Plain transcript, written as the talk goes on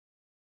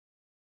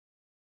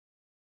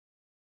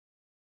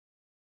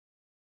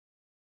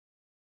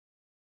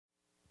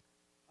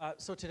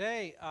So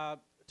today,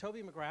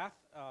 Toby McGrath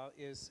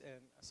is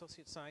an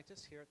associate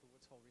scientist here at the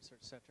Woods Hole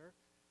Research Center.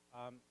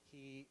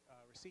 He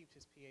received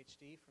his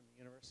PhD from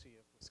the University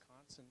of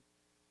Wisconsin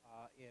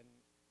in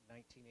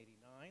 1989,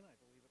 I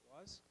believe it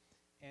was.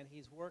 And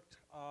he's worked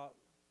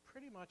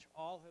pretty much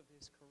all of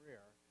his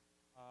career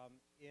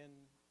in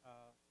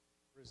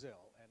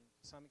Brazil, and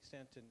to some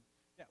extent in,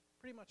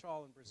 pretty much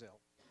all in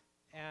Brazil.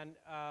 And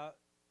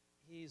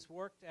he's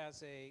worked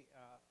as a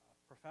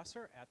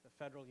professor at the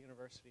Federal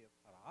University of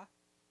Pará.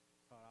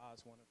 Pará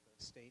is one of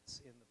the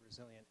states in the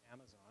Brazilian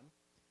Amazon.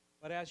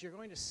 But as you're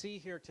going to see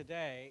here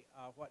today,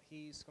 what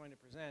he's going to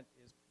present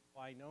is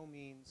by no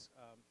means,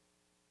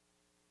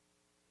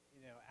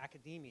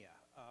 academia.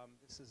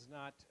 This is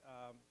not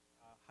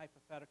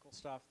hypothetical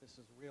stuff. This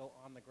is real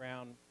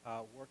on-the-ground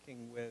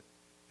working with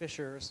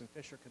fishers and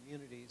fisher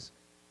communities,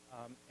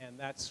 and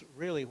that's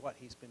really what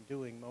he's been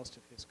doing most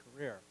of his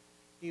career.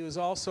 He was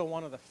also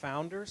one of the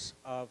founders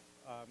of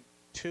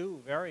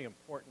two very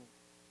important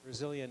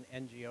Brazilian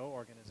NGO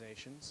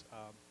organizations.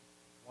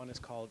 One is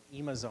called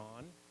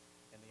Amazon,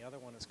 and the other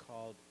one is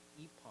called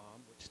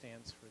EPAM, which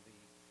stands for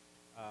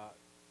the,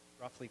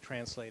 roughly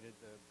translated,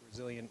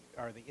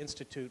 the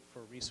Institute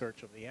for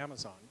Research of the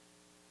Amazon.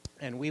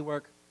 And we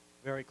work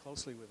very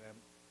closely with them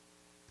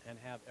and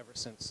have ever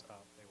since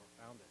they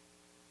were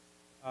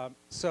founded.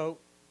 So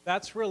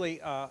that's really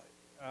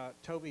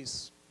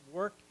Toby's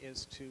work,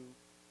 is to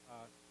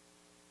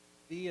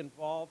be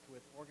involved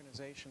with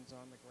organizations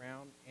on the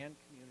ground and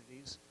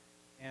communities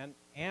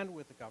and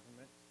with the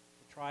government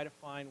to try to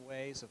find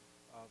ways of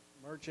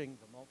merging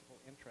the multiple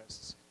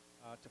interests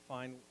to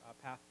find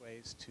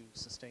pathways to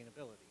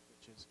sustainability,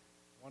 which is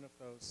one of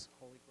those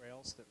holy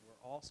grails that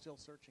we're all still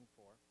searching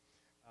for,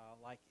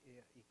 like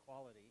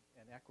equality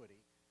and equity.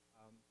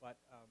 But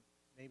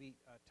maybe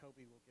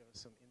Toby will give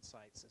us some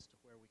insights as to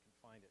where we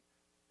can find it.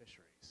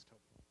 Fisheries.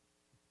 Toby.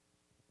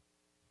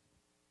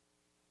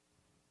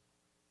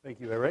 Thank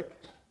you, Eric.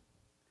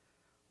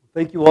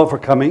 Thank you all for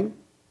coming.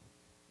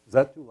 Is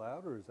that too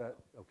loud, or is that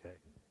okay?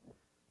 I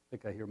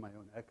think I hear my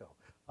own echo.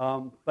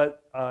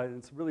 But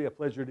it's really a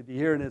pleasure to be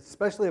here, and it's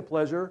especially a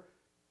pleasure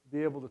to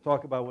be able to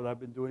talk about what I've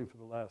been doing for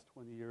the last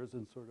 20 years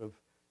and sort of,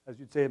 as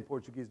you'd say in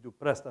Portuguese, do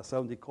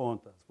prestação de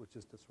contas, which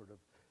is to sort of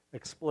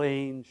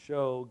explain,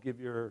 show,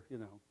 give your,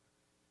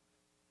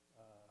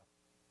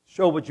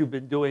 show what you've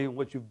been doing and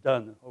what you've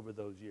done over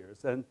those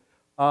years. And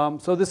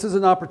so this is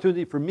an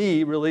opportunity for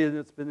me, really, and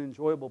it's been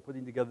enjoyable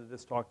putting together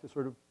this talk to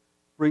sort of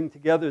bring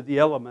together the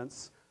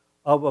elements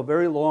of a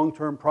very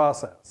long-term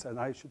process. And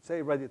I should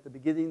say right at the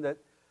beginning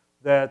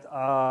that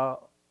a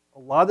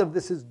lot of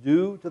this is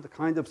due to the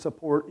kind of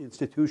support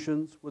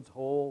institutions, Woods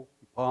Hole,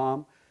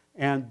 PALM,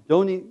 and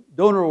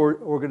donor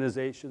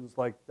organizations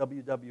like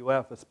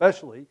WWF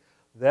especially,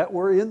 that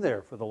were in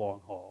there for the long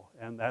haul.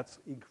 And that's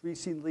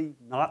increasingly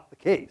not the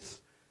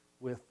case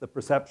with the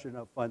perception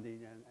of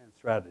funding and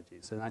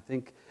strategies. And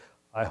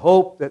I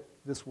hope that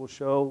this will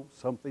show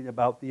something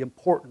about the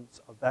importance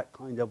of that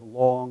kind of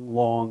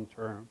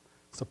long-term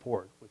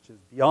support, which is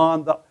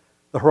beyond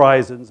the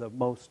horizons of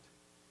most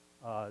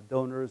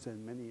donors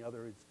and many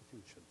other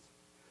institutions.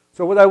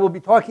 So what I will be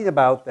talking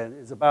about then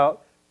is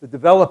about the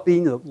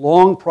developing a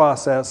long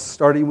process,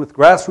 starting with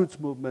grassroots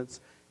movements,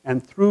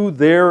 and through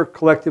their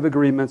collective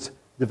agreements,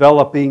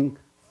 developing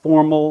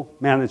formal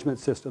management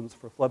systems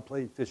for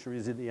floodplain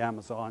fisheries in the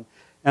Amazon,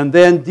 and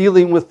then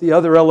dealing with the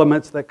other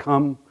elements that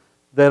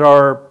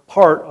are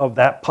part of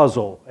that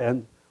puzzle,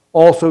 and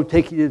also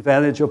taking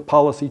advantage of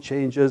policy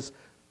changes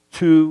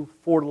to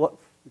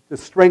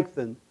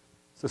strengthen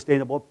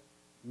sustainable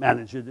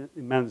management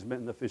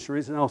in the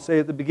fisheries. And I'll say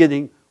at the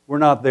beginning, we're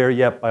not there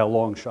yet by a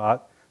long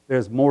shot.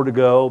 There's more to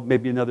go,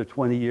 maybe another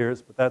 20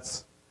 years, but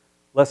that's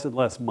less and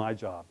less my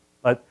job.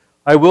 But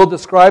I will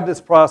describe this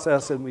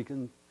process, and we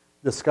can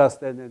discuss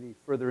then any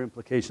further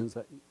implications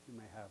that you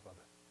may have of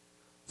it.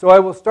 So I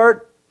will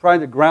start trying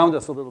to ground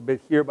us a little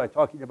bit here by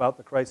talking about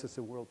the crisis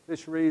in world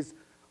fisheries.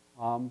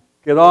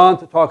 Get on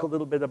to talk a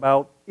little bit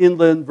about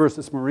inland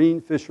versus marine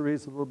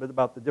fisheries, a little bit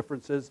about the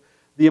differences,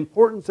 the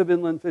importance of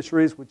inland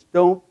fisheries, which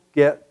don't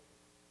get,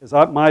 as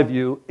my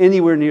view,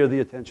 anywhere near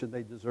the attention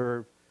they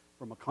deserve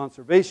from a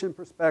conservation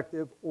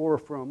perspective or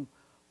from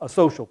a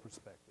social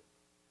perspective.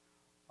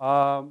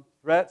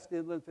 Threats to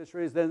inland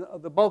fisheries, then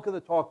the bulk of the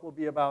talk will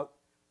be about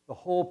the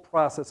whole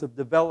process of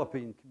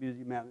developing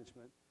community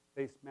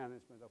management-based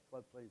management of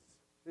floodplain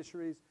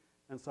fisheries,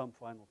 and some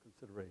final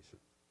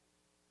considerations.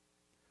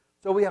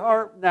 So we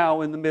are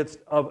now in the midst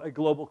of a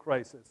global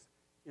crisis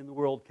in the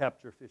world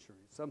capture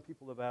fisheries. Some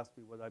people have asked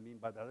me what I mean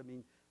by that. I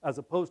mean, as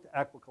opposed to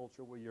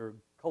aquaculture, where you're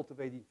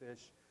cultivating fish,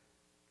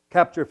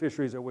 capture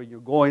fisheries are where you're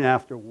going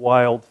after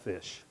wild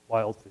fish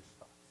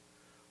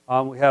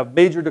stocks. We have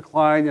major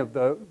decline of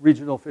the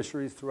regional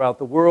fisheries throughout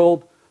the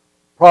world,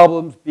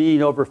 problems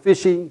being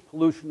overfishing,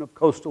 pollution of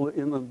coastal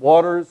inland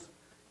waters,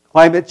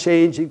 climate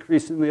change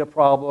increasingly a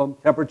problem,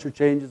 temperature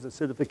changes,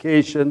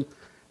 acidification,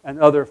 and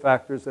other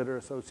factors that are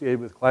associated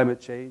with climate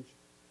change.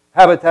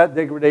 Habitat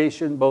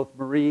degradation, both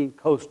marine,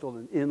 coastal,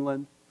 and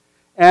inland.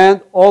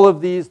 and all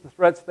of these, the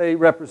threats they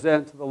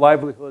represent to the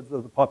livelihoods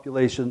of the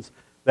populations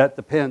that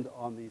depend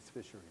on these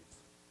fisheries.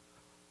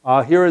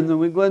 Here in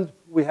New England,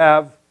 we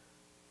have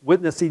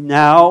witnessing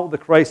now the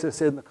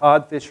crisis in the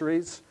cod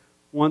fisheries,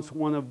 once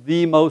one of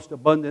the most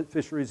abundant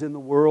fisheries in the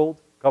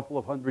world a couple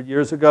of hundred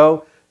years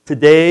ago.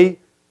 Today,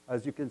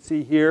 as you can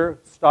see here,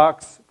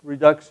 stocks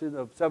reduction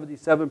of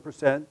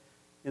 77%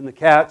 in the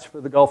catch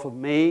for the Gulf of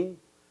Maine.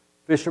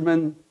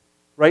 Fishermen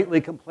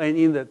rightly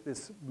complaining that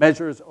these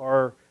measures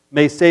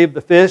may save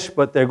the fish,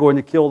 but they're going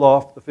to kill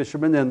off the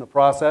fishermen in the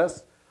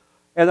process.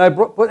 And I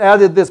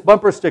added this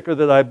bumper sticker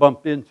that I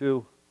bumped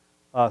into,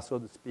 so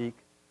to speak,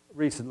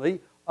 recently,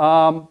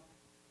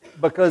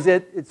 because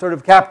it sort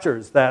of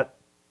captures that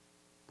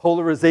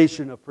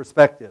polarization of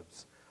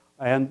perspectives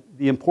and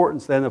the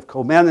importance then of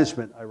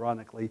co-management,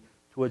 ironically,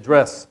 to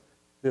address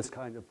this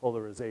kind of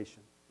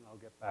polarization. And I'll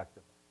get back to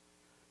that.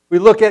 We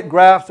look at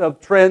graphs of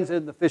trends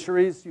in the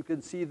fisheries. You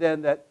can see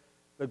then that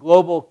the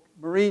global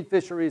marine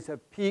fisheries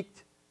have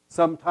peaked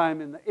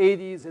sometime in the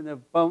 80s and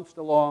have bounced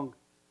along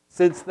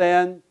since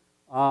then,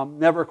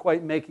 never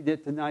quite making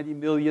it to 90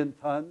 million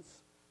tons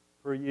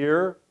per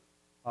year.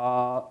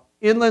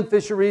 Inland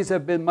fisheries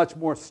have been much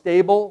more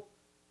stable,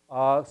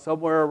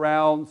 somewhere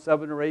around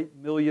 7 or 8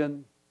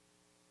 million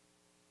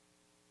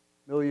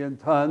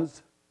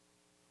tons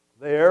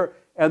there.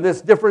 And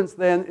this difference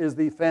then is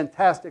the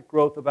fantastic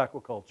growth of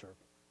aquaculture.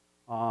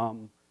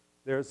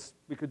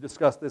 We could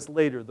discuss this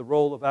later, the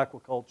role of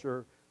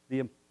aquaculture,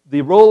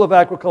 the role of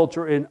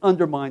aquaculture in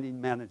undermining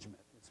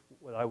management is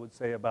what I would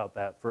say about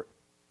that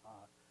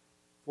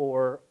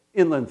for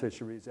inland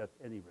fisheries at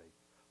any rate.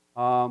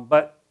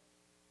 But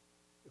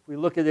if we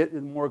look at it in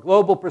a more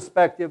global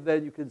perspective,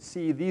 then you can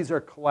see these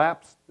are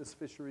collapsed, this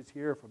fisheries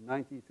here from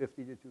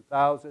 1950 to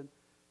 2000.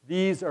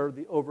 These are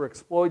the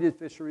overexploited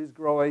fisheries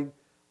growing.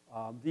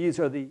 These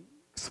are the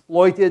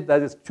exploited,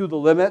 that is to the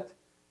limit.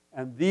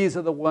 And these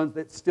are the ones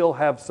that still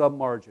have some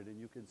margin. And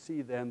you can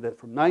see then that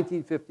from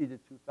 1950 to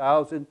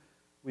 2000,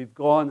 we've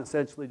gone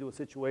essentially to a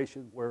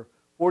situation where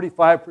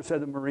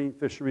 45% of marine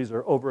fisheries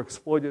are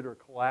overexploited or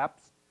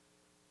collapsed.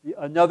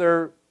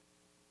 Another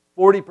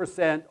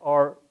 40%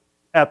 are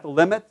at the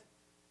limit,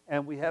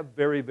 and we have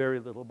very, very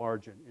little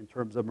margin in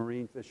terms of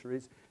marine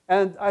fisheries.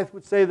 And I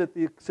would say that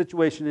the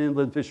situation in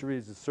inland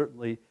fisheries is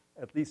certainly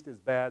at least as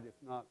bad, if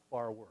not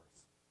far worse.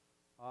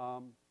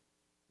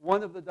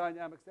 One of the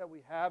dynamics that we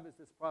have is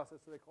this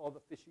process that they call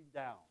the fishing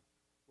down,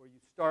 where you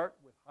start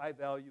with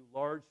high-value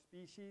large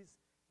species,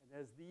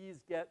 and as these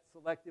get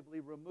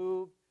selectively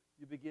removed,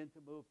 you begin to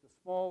move to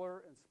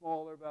smaller and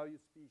smaller value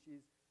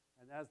species,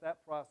 and as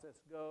that process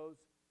goes,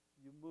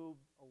 you move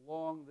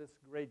along this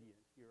gradient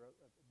here.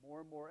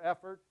 More and more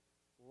effort,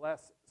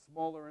 less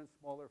smaller and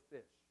smaller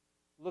fish.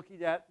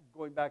 Looking at,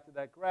 going back to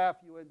that graph,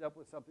 you end up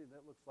with something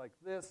that looks like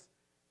this.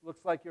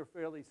 Looks like you're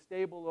fairly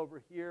stable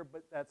over here,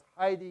 but that's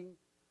hiding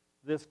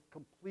this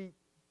complete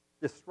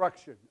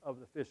destruction of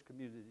the fish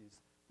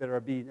communities that are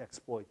being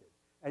exploited.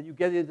 And you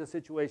get into a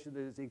situation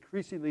that is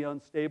increasingly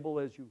unstable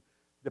as you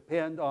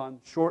depend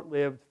on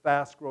short-lived,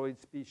 fast-growing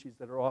species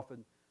that are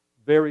often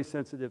very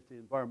sensitive to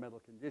environmental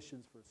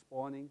conditions for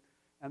spawning.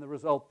 And the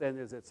result then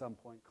is at some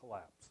point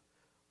collapse.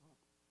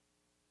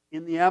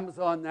 In the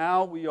Amazon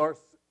now, we are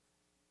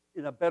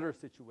in a better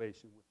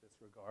situation with this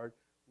regard.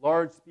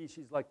 Large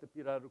species like the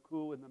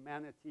pirarucu and the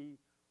manatee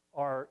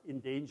are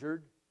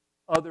endangered.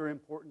 Other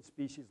important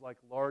species like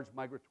large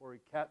migratory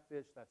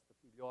catfish, that's the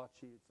filhote.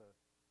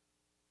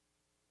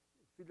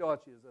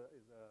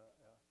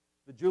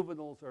 The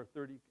juveniles are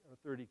 30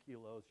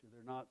 kilos.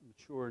 They're not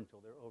mature until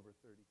they're over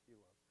 30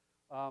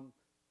 kilos.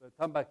 The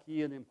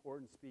tambaqui, an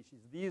important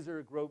species. These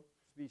are growth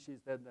species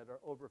then that are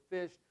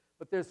overfished,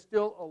 but there's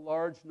still a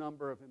large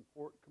number of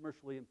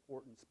commercially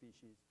important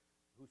species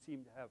who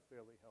seem to have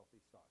fairly healthy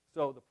stocks.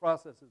 So the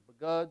process has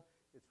begun.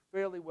 It's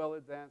fairly well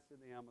advanced in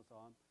the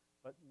Amazon,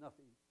 but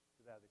nothing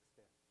to that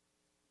extent.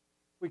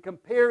 We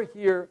compare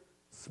here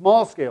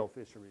small-scale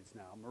fisheries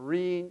now,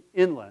 marine,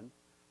 inland.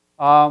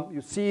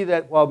 You see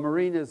that while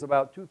marine is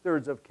about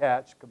 2/3 of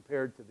catch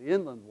compared to the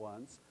inland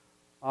ones,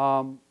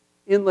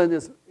 inland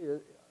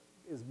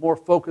is more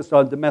focused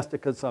on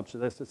domestic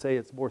consumption. That's to say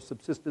it's more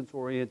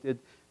subsistence-oriented,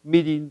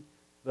 meeting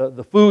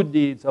the food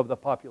needs of the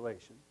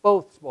population.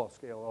 Both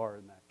small-scale are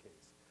in that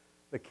case.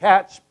 The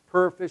catch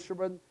per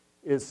fisherman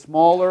is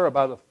smaller,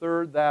 about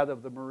 1/3 that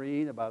of the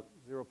marine, about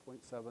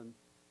 0.7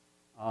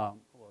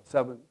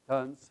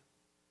 tons.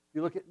 If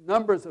you look at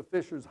numbers of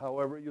fishers,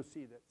 however, you'll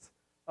see that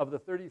of the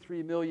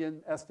 33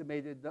 million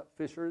estimated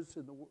fishers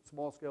in the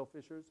small-scale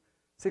fishers,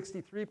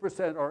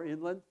 63% are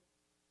inland.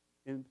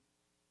 In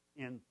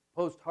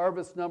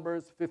post-harvest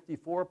numbers,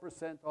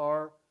 54%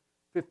 are.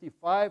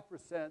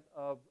 55%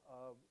 of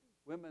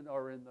women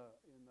are in the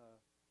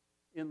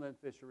inland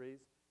fisheries.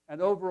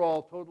 And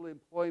overall, total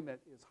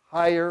employment is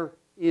higher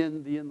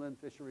in the inland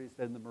fisheries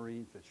than the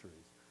marine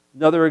fisheries.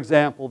 Another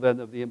example, then,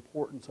 of the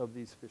importance of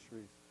these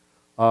fisheries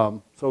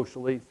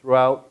socially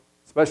throughout,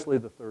 especially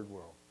the third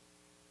world.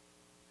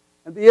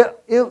 And the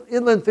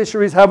inland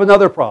fisheries have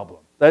another problem.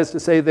 That is to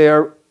say, they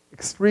are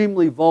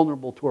extremely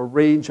vulnerable to a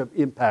range of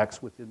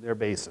impacts within their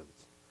basins.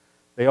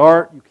 They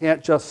are, you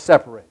can't just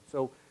separate.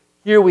 So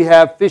here we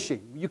have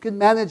fishing. You can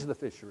manage the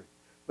fishery,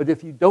 but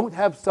if you don't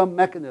have some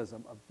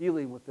mechanism of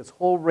dealing with this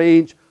whole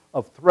range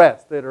of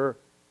threats that are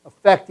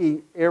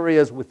affecting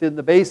areas within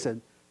the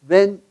basin,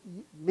 then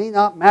it may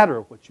not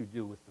matter what you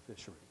do with the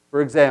fishery.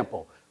 For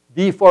example,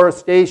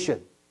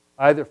 deforestation,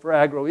 either for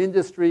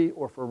agro-industry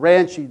or for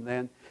ranching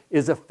then,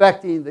 is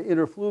affecting the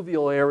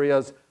interfluvial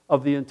areas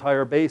of the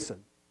entire basin.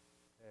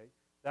 Okay?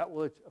 That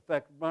will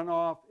affect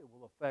runoff, it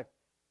will affect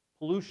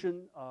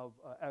pollution of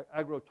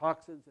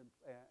agrotoxins and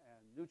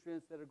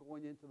nutrients that are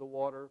going into the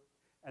water,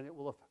 and it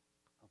will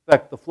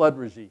affect the flood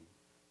regime.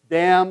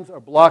 Dams are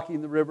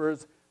blocking the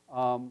rivers,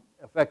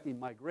 affecting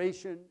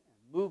migration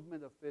and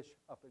movement of fish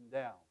up and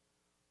down.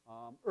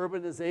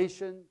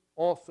 Urbanization,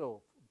 also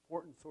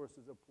important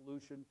sources of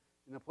pollution.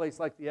 In a place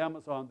like the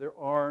Amazon, there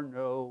are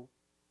no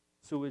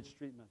sewage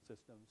treatment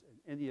systems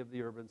in any of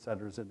the urban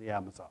centers in the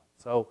Amazon.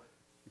 So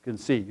you can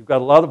see, you've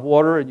got a lot of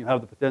water and you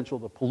have the potential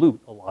to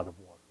pollute a lot of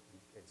water in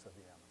the case of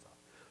the Amazon.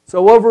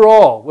 So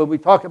overall, when we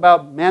talk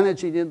about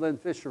managing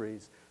inland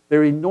fisheries,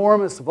 their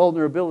enormous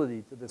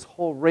vulnerability to this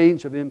whole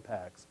range of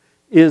impacts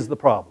is the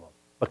problem,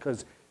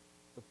 because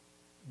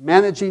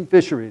managing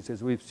fisheries,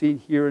 as we've seen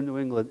here in New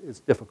England, is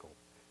difficult.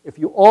 If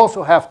you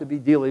also have to be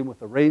dealing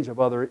with a range of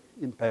other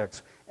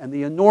impacts and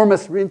the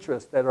enormous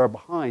interests that are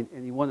behind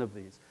any one of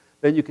these,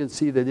 then you can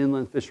see that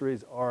inland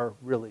fisheries are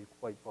really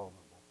quite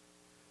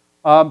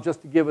vulnerable.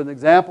 Just to give an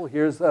example,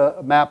 here's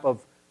a map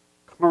of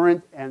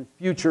current and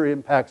future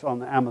impacts on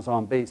the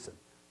Amazon basin.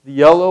 The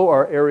yellow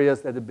are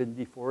areas that have been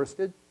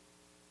deforested.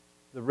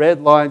 The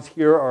red lines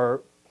here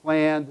are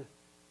planned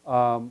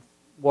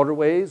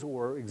waterways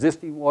or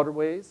existing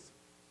waterways.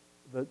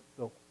 The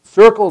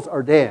circles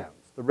are dams.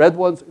 The red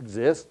ones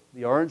exist,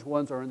 the orange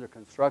ones are under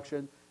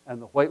construction, and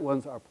the white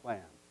ones are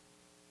planned.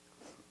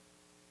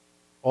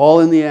 All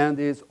in the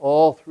Andes,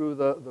 all through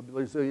the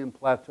Brazilian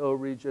plateau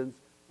regions,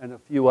 and a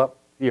few up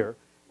here.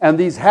 And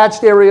these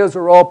hatched areas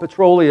are all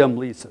petroleum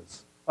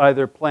leases,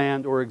 either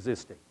planned or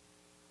existing.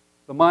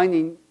 The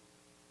mining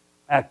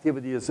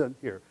activity isn't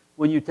here.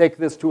 When you take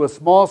this to a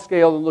small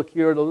scale and look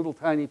here at a little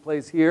tiny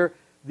place here,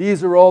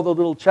 these are all the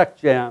little check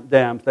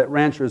dams that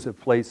ranchers have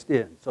placed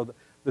in. So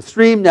the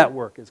stream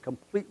network is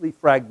completely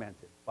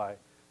fragmented by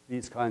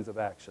these kinds of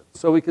actions.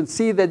 So we can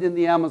see that in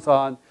the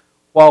Amazon,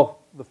 while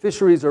the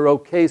fisheries are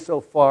okay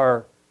so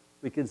far,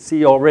 we can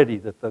see already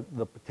that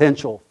the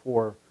potential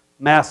for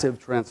massive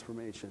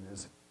transformation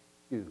is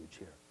huge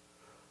here.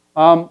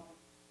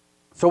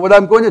 So what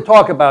I'm going to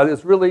talk about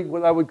is really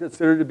what I would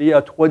consider to be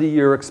a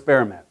 20-year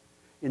experiment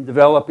in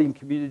developing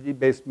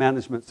community-based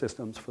management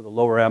systems for the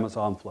lower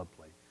Amazon floodplain.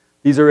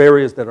 These are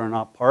areas that are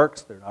not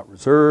parks, they're not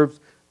reserves,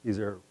 these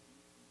are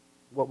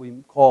what we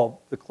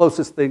call the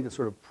closest thing to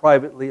sort of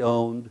privately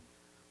owned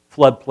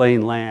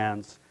floodplain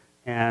lands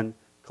and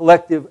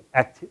collective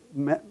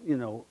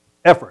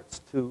efforts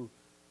to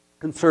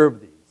conserve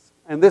these.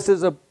 And this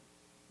is a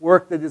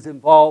work that is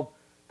involved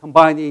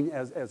combining,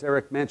 as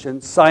Eric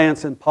mentioned,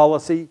 science and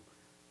policy,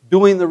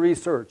 doing the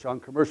research on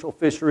commercial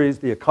fisheries,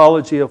 the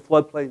ecology of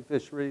floodplain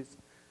fisheries,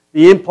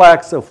 the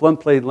impacts of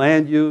floodplain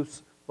land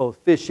use, both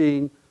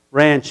fishing,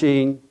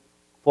 ranching,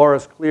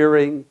 forest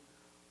clearing,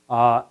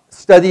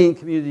 studying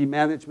community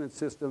management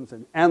systems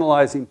and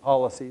analyzing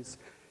policies.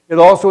 It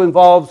also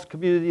involves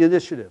community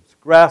initiatives,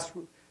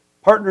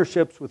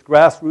 partnerships with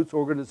grassroots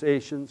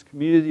organizations,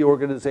 community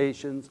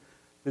organizations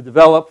to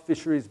develop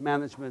fisheries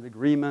management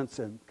agreements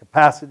and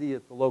capacity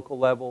at the local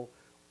level,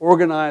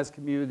 organize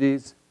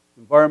communities,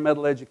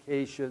 environmental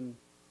education,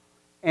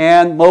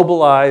 and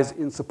mobilize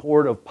in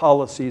support of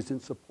policies in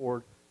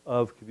support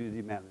of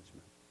community management.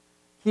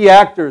 Key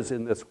actors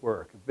in this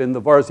work have been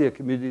the Varzea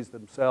communities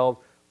themselves.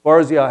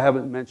 Varzea I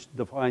haven't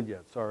defined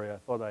yet, sorry, I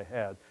thought I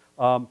had.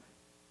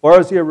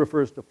 Varzea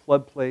refers to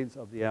floodplains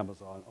of the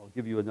Amazon. I'll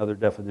give you another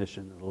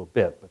definition in a little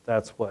bit, but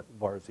that's what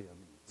Varzea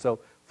means. So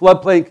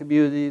floodplain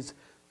communities,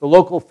 the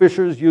local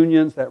fishers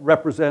unions that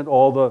represent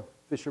all the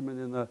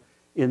fishermen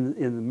in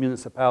the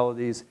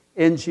municipalities,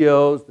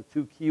 NGOs, the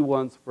two key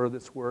ones for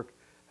this work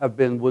have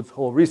been Woods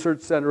Hole Research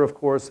Center, of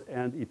course,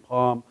 and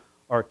IPAM,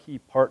 our key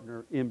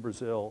partner in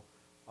Brazil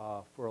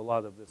for a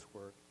lot of this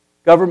work.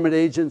 Government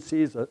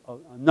agencies, a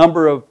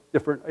number of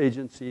different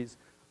agencies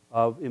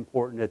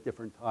important at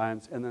different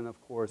times, and then,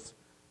 of course,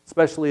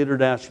 especially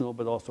international,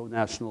 but also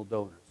national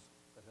donors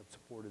that have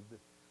supported the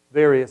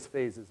various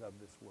phases of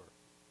this work.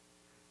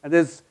 And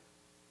as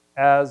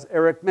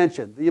Eric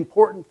mentioned, the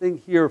important thing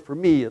here, for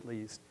me at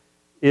least,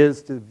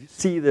 is to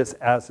see this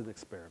as an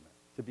experiment,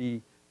 to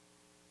be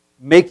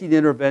making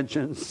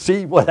interventions,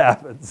 see what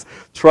happens,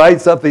 try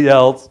something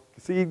else,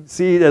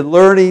 see and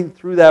learning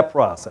through that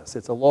process.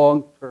 It's a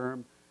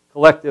long-term,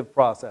 collective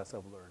process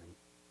of learning.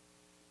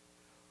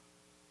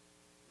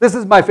 This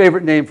is my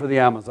favorite name for the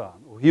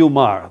Amazon, Rio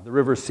Mar, the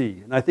River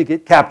Sea, and I think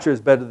it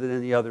captures better than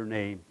any other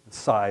name the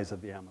size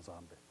of the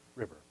Amazon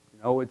River.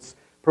 You know, it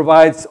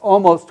provides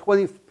almost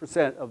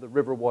 20% of the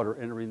river water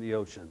entering the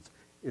oceans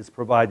is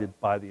provided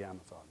by the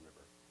Amazon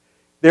River.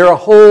 There are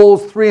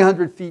holes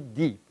 300 feet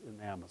deep in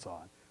the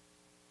Amazon.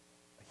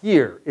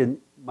 Here in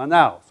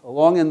Manaus,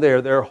 along in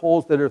there are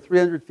holes that are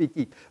 300 feet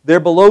deep. They're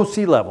below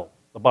sea level,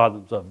 the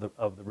bottoms of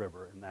the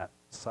river in that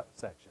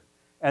section.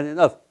 And in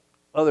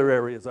other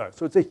areas are.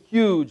 So it's a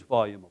huge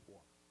volume of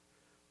water.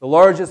 The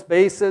largest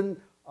basin,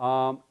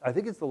 I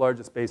think it's the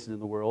largest basin in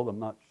the world. I'm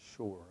not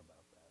sure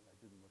about that. I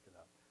didn't look it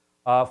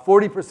up.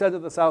 40%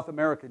 of the South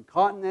American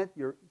continent.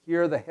 You're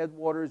here, the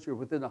headwaters. You're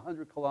within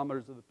 100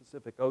 kilometers of the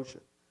Pacific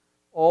Ocean,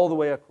 all the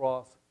way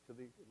across to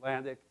the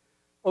Atlantic.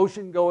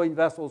 Ocean-going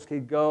vessels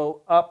can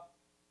go up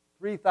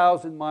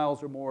 3,000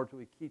 miles or more to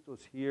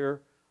Iquitos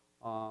here.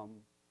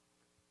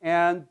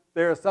 And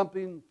there's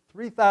something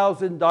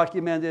 3,000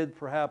 documented,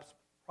 perhaps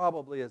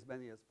probably as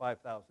many as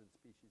 5,000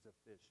 species of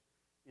fish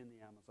in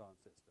the Amazon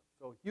system.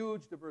 So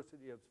huge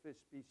diversity of fish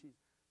species,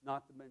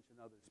 not to mention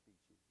other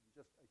species.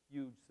 Just a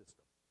huge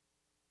system.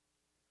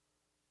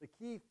 The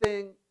key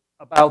thing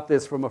about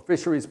this from a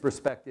fisheries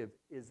perspective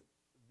is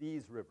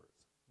these rivers.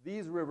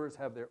 These rivers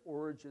have their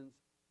origins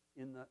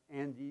in the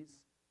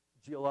Andes,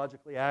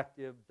 geologically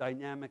active,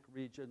 dynamic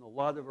region, a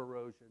lot of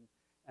erosion,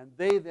 and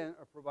they then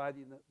are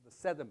providing the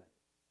sediment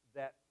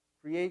that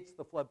creates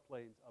the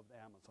floodplains of the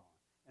Amazon.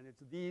 And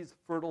it's these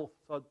fertile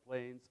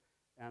floodplains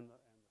and the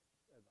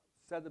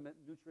sediment,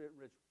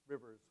 nutrient-rich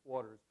rivers,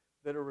 waters,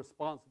 that are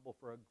responsible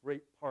for a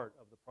great part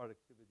of the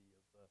productivity of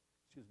the,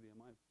 excuse me,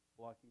 am I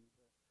blocking,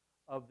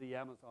 of the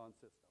Amazon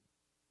system.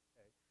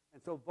 Okay.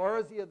 And so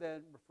Várzea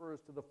then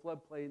refers to the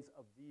floodplains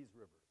of these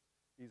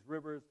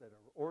rivers that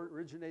are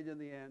originated in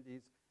the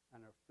Andes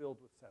and are filled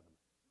with sediment.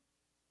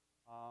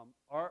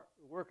 Our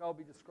work I'll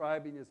be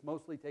describing is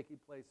mostly taking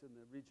place in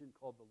the region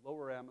called the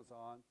Lower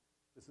Amazon.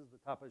 This is the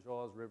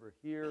Tapajós River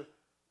here,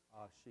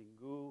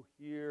 Xingu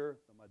here,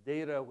 the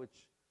Madeira,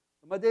 which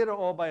the Madeira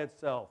all by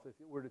itself, if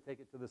it were to take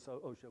it to the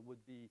ocean,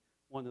 would be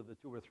one of the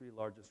 2 or 3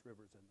 largest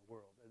rivers in the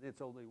world. And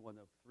it's only one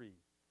of 3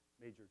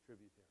 major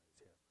tributaries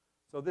here.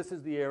 So this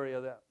is the area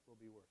that we'll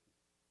be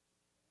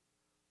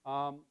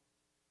working.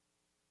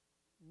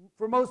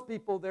 For most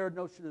people, their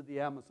notion of the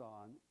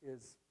Amazon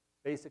is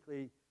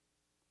basically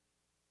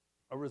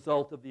a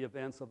result of the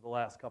events of the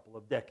last couple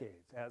of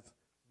decades, as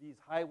these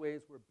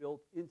highways were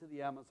built into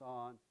the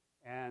Amazon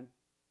and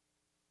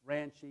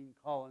ranching,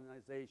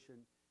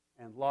 colonization,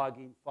 and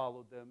logging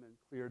followed them and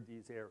cleared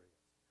these areas.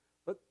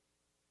 But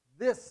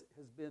this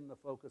has been the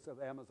focus of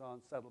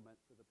Amazon settlement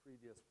for the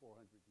previous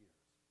 400 years.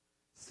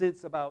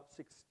 Since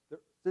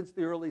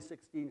the early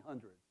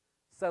 1600s,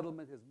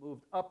 settlement has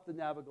moved up the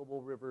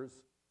navigable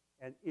rivers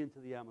and into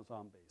the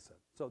Amazon basin.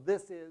 So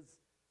this is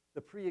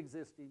the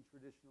pre-existing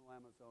traditional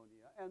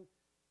Amazonia. And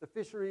the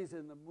fisheries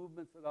and the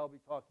movements that I'll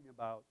be talking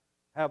about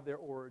have their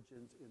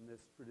origins in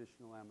this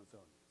traditional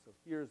Amazonia. So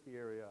here's the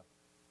area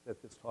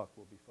that this talk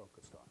will be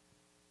focused on.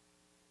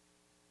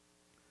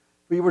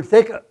 If we were to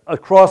take a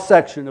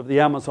cross-section of the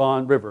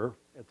Amazon River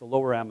at the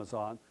lower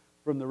Amazon,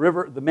 from the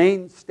river, the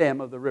main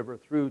stem of the river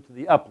through to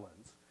the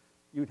uplands,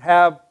 you'd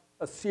have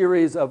a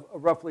series of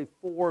roughly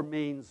 4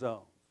 main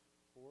zones.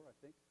 4, I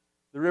think.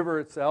 The river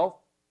itself,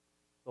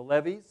 the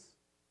levees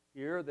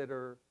here that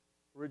are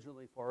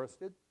originally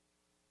forested.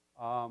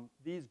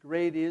 These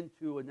grade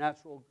into a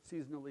natural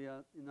seasonally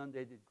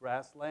inundated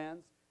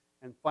grasslands,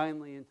 and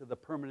finally into the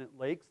permanent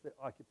lakes that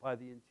occupy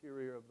the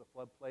interior of the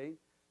floodplain.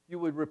 You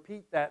would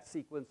repeat that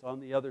sequence on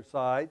the other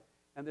side,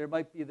 and there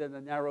might be then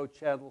a narrow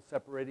channel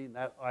separating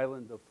that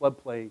island of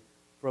floodplain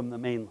from the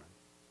mainland.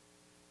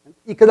 And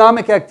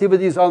economic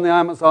activities on the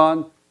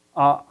Amazon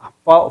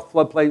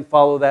floodplain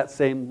follow that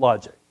same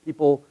logic.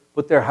 People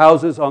put their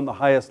houses on the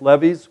highest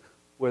levees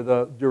where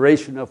the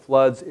duration of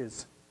floods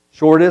is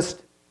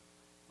shortest.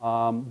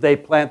 They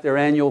plant their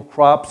annual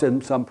crops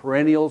and some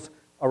perennials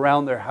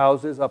around their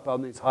houses up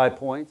on these high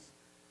points.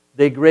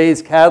 They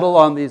graze cattle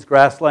on these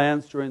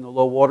grasslands during the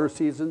low water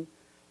season,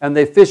 and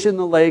they fish in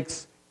the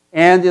lakes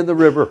and in the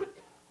river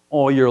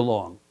all year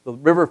long. The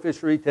river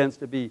fishery tends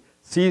to be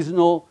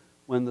seasonal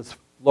when the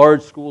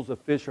large schools of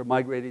fish are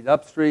migrating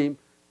upstream.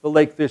 The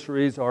lake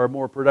fisheries are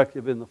more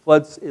productive in the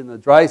floods in the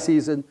dry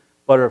season,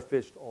 but are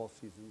fished all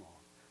season long.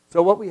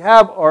 So what we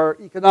have are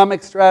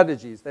economic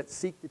strategies that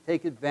seek to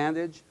take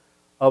advantage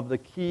of the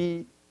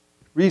key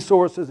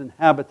resources and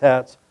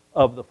habitats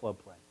of the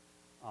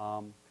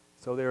floodplain.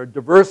 So there are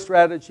diverse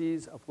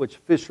strategies of which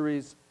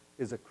fisheries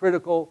is a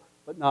critical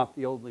but not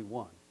the only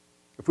one.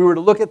 If we were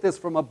to look at this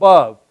from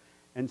above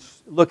and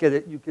look at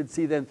it, you can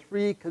see then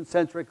 3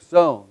 concentric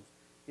zones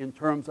in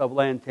terms of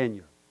land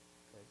tenure.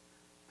 Okay.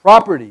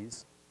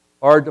 Properties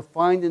are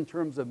defined in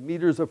terms of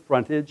meters of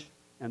frontage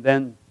and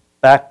then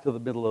back to the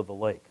middle of the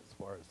lake as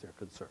far as they're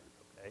concerned.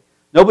 Okay.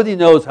 Nobody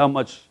knows how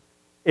much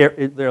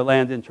their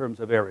land in terms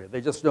of area. They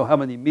just know how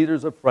many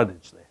meters of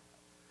frontage they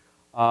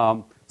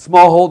have.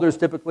 Smallholders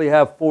typically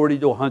have 40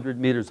 to 100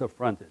 meters of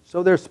frontage.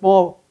 So they're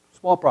small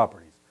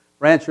properties.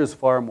 Ranchers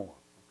far more.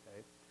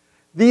 Okay.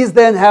 These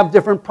then have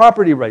different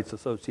property rights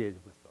associated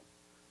with them.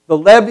 The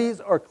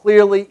levees are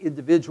clearly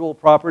individual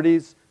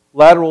properties.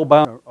 Lateral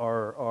boundaries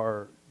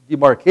are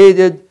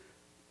demarcated.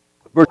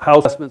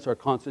 House investments are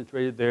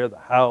concentrated there, the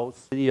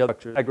house, any other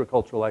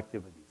agricultural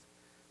activities.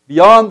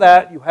 Beyond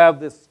that, you have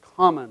this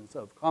commons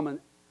of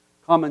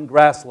common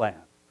grassland.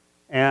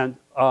 And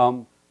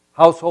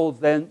households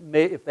then,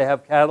 if they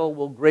have cattle,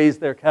 will graze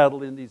their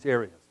cattle in these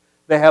areas.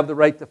 They have the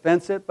right to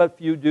fence it, but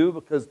few do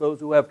because those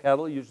who have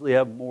cattle usually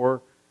have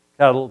more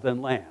cattle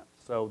than land.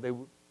 So they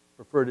would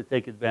prefer to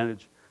take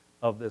advantage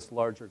of this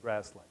larger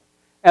grassland.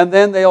 And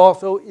then they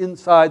also,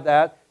 inside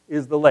that,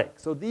 is the lake.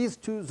 So these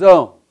two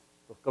zones,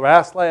 the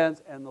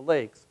grasslands and the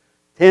lakes,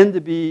 tend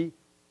to be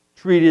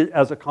treated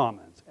as a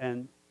commons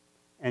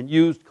and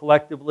used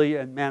collectively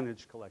and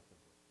managed collectively.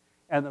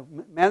 And the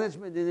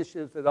management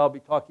initiatives that I'll be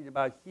talking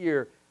about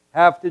here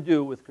have to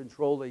do with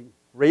controlling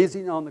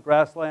grazing on the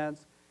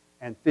grasslands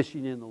and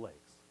fishing in the lakes.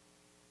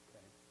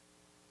 Okay.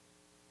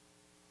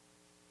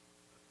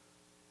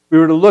 If we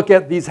were to look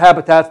at these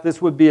habitats,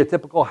 this would be a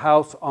typical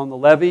house on the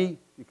levee.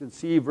 You can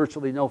see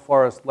virtually no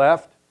forest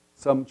left,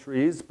 some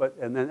trees,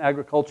 and then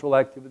agricultural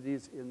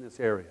activities in this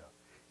area.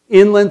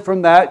 Inland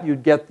from that,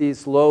 you'd get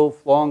these low,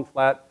 long,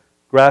 flat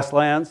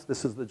grasslands.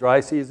 This is the dry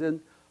season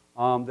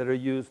that are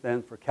used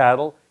then for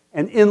cattle.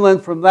 And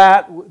inland from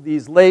that,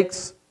 these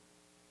lakes,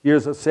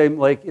 here's the same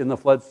lake in the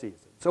flood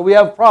season. So we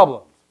have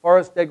problems.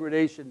 Forest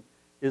degradation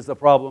is the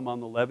problem on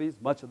the levees.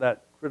 Much of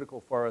that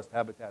critical forest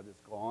habitat is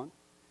gone.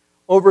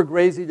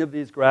 Overgrazing of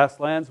these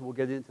grasslands, we'll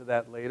get into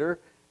that later.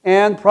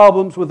 And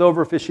problems with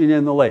overfishing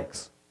in the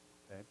lakes.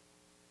 Okay.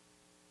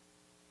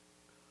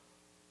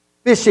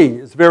 Fishing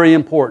is very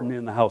important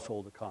in the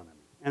household economy.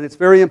 And it's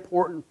very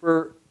important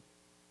for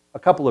a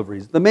couple of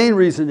reasons. The main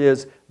reason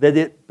is that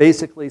it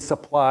basically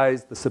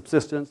supplies the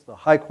subsistence, the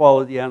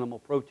high-quality animal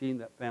protein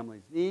that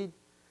families need.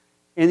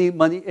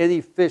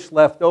 Any fish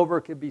left over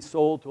can be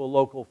sold to a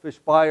local fish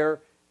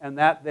buyer, and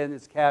that then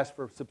is cash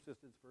for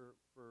subsistence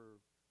for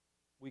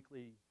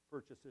weekly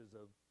purchases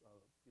of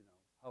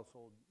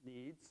household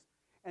needs.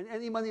 And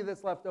any money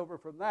that's left over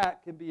from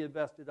that can be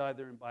invested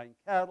either in buying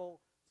cattle,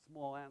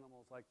 small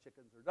animals like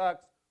chickens or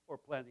ducks, or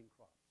planting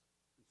crops.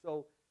 And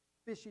so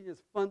fishing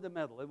is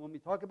fundamental. And when we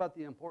talk about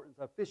the importance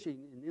of fishing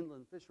in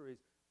inland fisheries,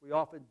 we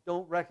often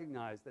don't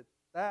recognize that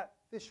that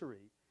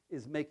fishery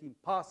is making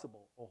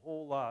possible a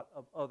whole lot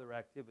of other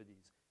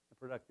activities and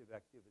productive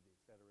activities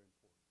that are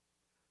important.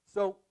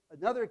 So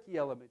another key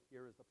element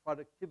here is the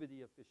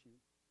productivity of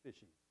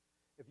fishing.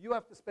 If you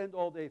have to spend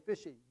all day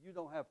fishing, you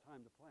don't have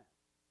time to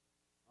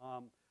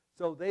plan.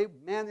 So they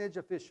manage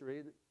a fishery,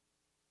 and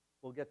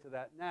we'll get to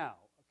that now.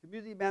 A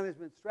community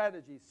management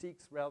strategy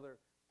seeks rather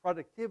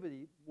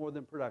productivity more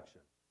than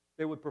production.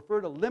 They would prefer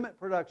to limit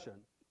production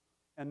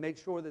and make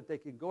sure that they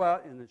can go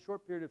out in a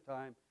short period of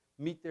time,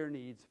 meet their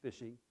needs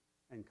fishing,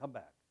 and come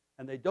back.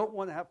 And they don't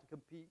want to have to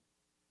compete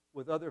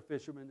with other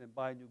fishermen and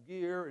buy new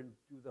gear and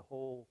do the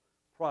whole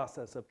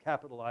process of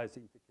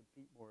capitalizing to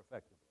compete more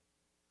effectively.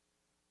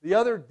 The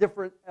other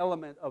different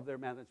element of their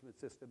management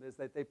system is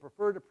that they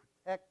prefer to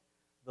protect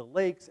the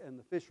lakes and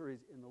the fisheries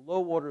in the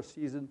low water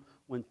season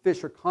when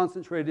fish are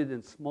concentrated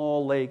in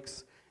small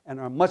lakes and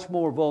are much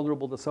more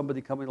vulnerable to somebody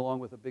coming along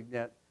with a big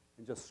net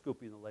and just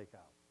scooping the lake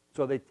out.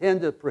 So they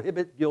tend to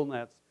prohibit gill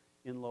nets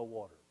in low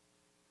water.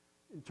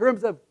 In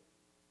terms of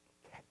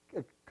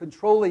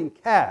controlling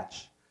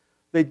catch,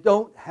 they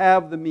don't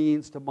have the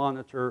means to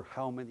monitor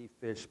how many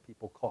fish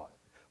people caught.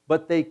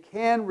 But they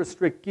can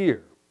restrict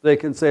gear. They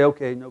can say,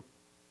 okay,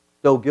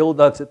 no gill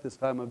nuts at this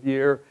time of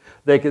year.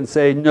 They can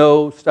say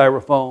no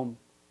styrofoam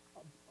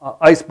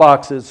ice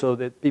boxes so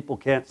that people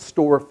can't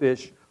store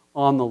fish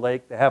on the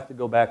lake. They have to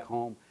go back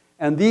home.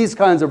 And these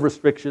kinds of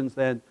restrictions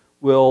then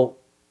will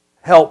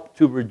help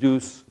to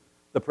reduce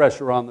the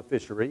pressure on the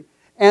fishery.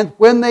 And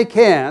when they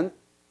can,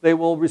 they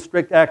will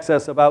restrict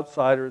access of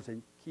outsiders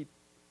and keep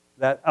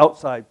that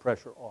outside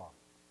pressure off.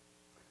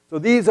 So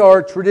these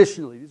are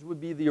traditionally, these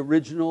would be the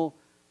original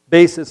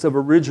basis of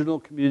original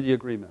community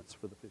agreements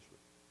for the fishery.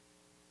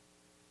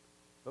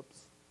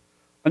 Oops.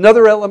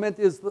 Another element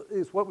is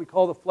what we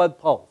call the flood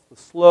pulse, the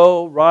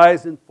slow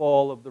rise and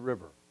fall of the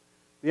river.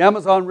 The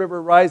Amazon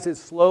River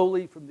rises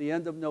slowly from the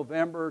end of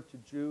November to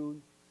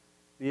June,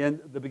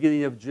 the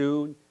beginning of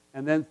June,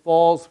 and then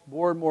falls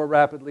more and more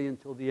rapidly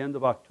until the end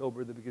of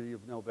October, the beginning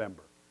of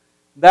November.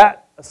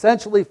 That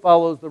essentially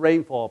follows the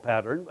rainfall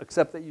pattern,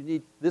 except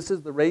that this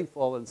is the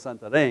rainfall in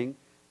Santarém,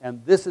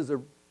 and this is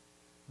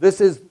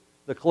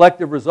the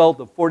collective result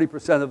of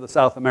 40% of the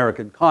South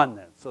American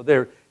continent. So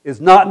there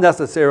is not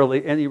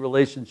necessarily any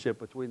relationship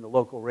between the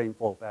local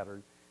rainfall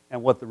pattern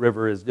and what the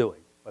river is doing,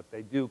 but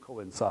they do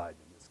coincide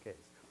in this case.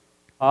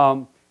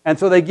 And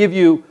so they give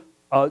you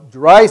a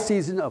dry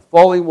season of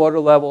falling water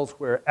levels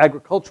where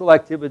agricultural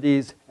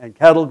activities and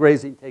cattle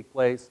grazing take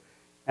place,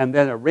 and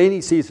then a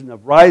rainy season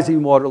of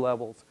rising water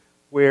levels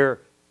where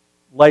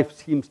life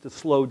seems to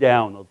slow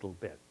down a little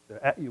bit.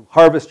 You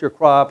harvest your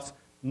crops,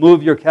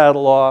 move your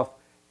cattle off,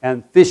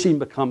 and fishing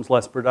becomes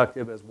less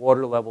productive as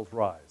water levels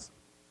rise.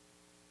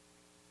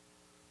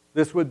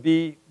 This would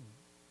be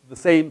the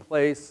same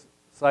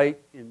site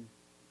in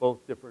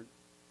both different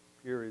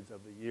periods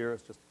of the year,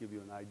 just to give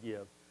you an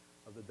idea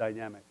of the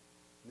dynamic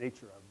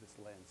nature of this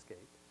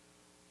landscape.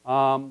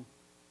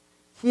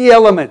 key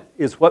element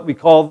is what we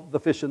call the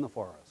fish in the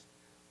forest.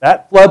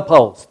 That flood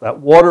pulse, that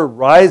water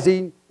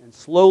rising and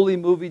slowly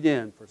moving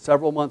in for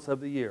several months of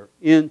the year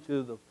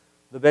into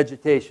the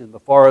vegetation, the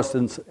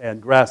forests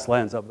and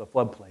grasslands of the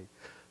floodplain,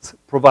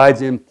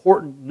 provides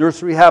important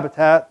nursery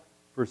habitat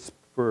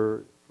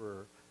for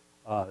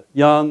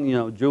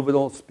young,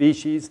 juvenile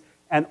species,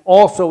 and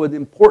also an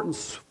important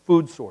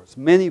food source.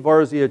 Many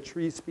Varzea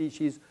tree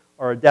species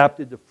are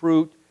adapted to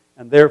fruit,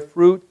 and their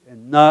fruit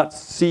and nuts,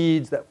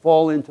 seeds that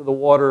fall into the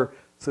water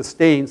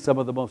sustain some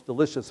of the most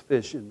delicious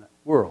fish in the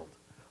world.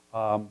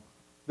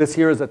 This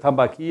here is a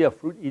tambaqui, a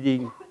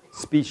fruit-eating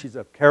species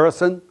of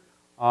kerasin,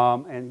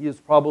 and he is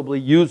probably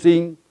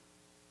using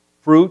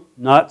fruit,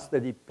 nuts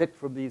that he picked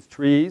from these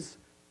trees,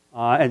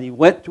 and he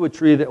went to a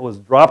tree that was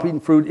dropping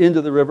fruit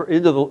into the river,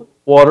 into the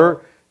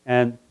water,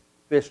 and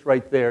fished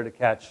right there to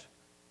catch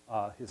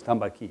his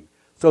tambaqui.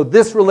 So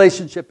this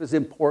relationship is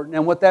important,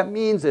 and what that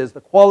means is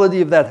the quality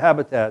of that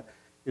habitat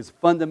is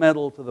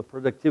fundamental to the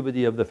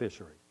productivity of the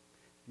fishery.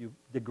 You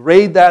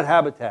degrade that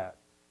habitat,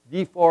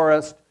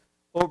 deforest,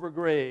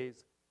 overgraze,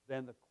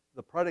 then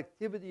the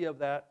productivity of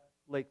that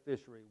lake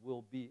fishery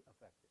will be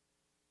affected.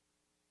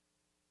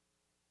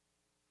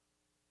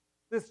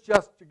 This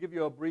just to give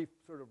you a brief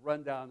sort of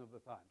rundown of the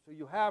time. So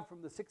you have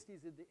from the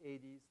 60s into the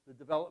 80s the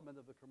development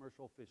of the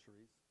commercial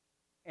fisheries,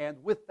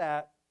 and with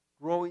that,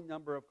 growing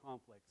number of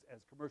conflicts as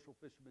commercial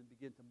fishermen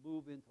begin to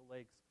move into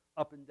lakes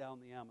up and down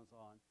the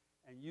Amazon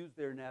and use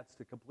their nets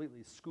to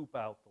completely scoop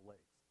out the lakes.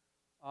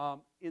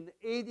 In the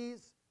 80s,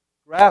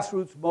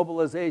 grassroots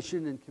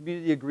mobilization and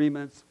community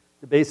agreements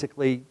to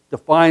basically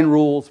define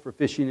rules for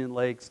fishing in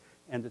lakes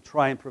and to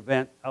try and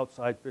prevent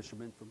outside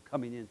fishermen from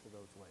coming into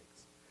those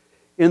lakes.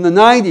 In the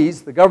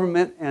 90s, the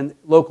government and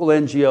local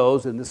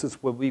NGOs, and this is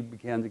where we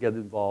began to get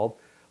involved,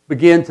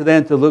 began to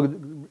then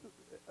to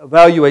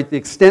evaluate the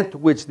extent to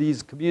which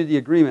these community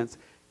agreements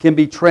can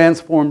be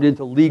transformed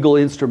into legal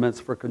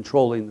instruments for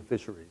controlling the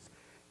fisheries.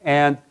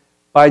 And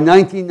by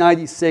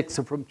 1996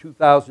 and from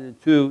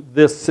 2002,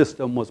 this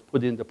system was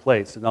put into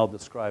place, and I'll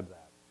describe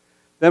that.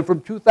 Then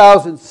from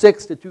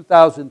 2006 to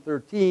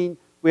 2013,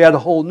 we had a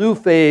whole new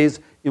phase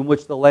in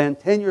which the land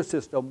tenure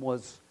system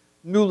was,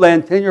 new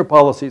land tenure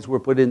policies were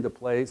put into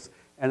place,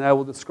 and I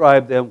will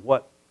describe then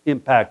what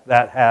impact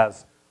that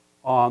has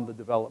on the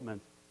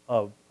development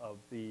of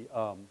the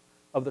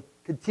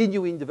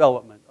continuing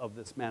development of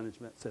this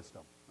management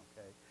system.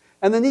 Okay?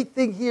 And the neat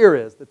thing here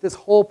is that this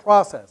whole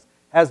process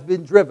has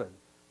been driven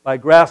by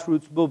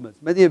grassroots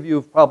movements. Many of you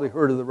have probably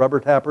heard of the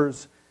rubber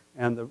tappers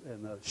and the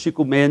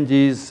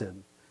Shikumandis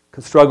and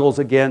struggles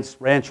against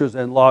ranchers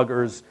and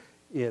loggers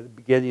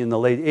beginning in the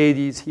late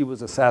 80s. He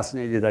was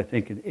assassinated, I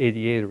think, in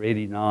 88 or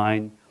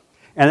 89.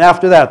 And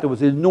after that, there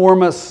was an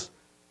enormously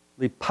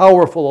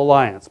powerful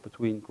alliance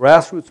between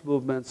grassroots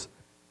movements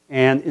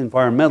and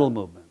environmental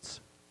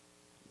movements,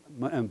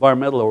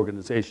 environmental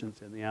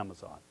organizations in the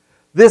Amazon.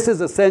 This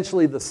is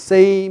essentially the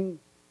same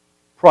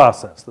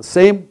process, the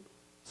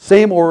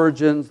same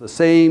origins, the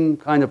same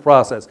kind of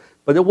process,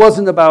 but it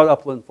wasn't about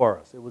upland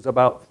forests. It was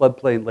about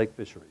floodplain lake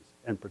fisheries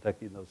and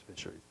protecting those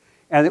fisheries.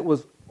 And it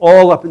was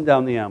all up and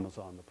down the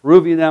Amazon, the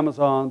Peruvian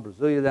Amazon,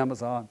 Brazilian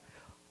Amazon.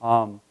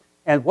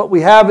 And what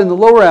we have in the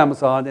lower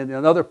Amazon and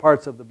in other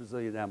parts of the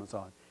Brazilian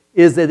Amazon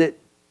is that it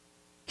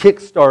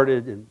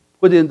kick-started and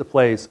put into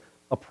place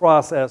a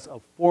process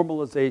of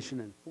formalization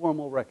and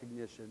formal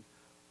recognition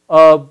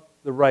of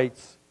the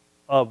rights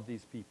of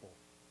these people.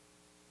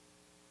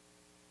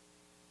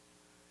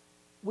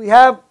 We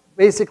have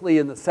basically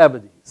in the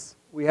 70s,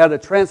 we had a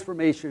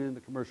transformation in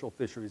the commercial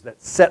fisheries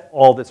that set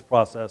all this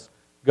process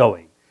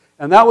going.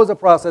 And that was a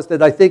process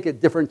that I think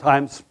at different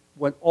times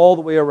went all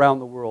the way around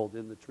the world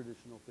in the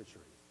traditional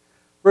fisheries.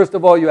 First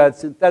of all, you had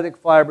synthetic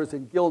fibers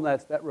and gill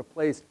nets that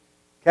replaced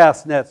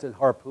cast nets and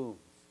harpoons.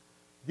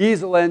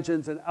 Diesel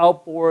engines and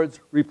outboards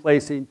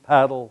replacing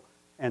paddle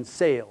and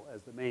sail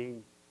as the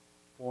main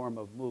form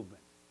of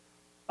movement.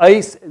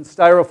 Ice and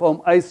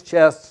styrofoam ice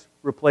chests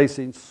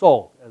replacing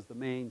salt as the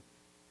main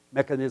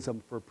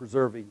mechanism for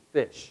preserving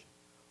fish.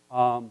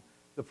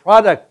 The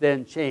product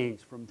then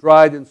changed from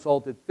dried and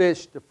salted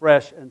fish to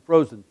fresh and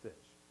frozen fish.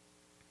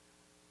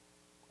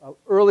 An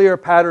earlier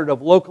pattern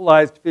of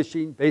localized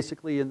fishing,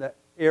 basically in the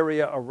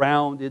area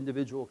around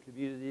individual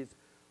communities,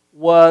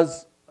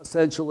 was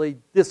essentially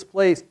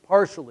displaced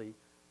partially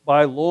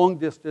by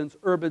long-distance,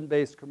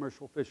 urban-based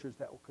commercial fishers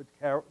that could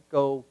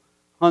go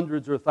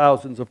hundreds or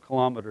thousands of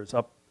kilometers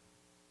up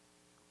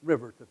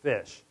river to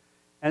fish.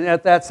 And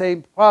at that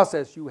same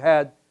process, you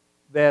had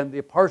then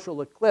the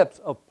partial eclipse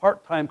of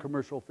part-time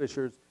commercial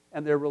fishers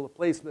and their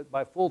replacement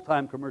by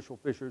full-time commercial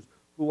fishers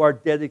who are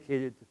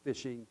dedicated to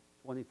fishing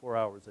 24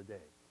 hours a day.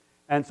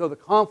 And so the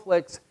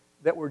conflicts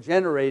that were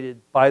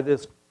generated by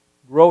this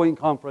growing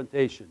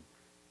confrontation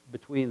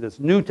between this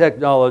new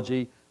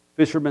technology,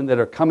 fishermen that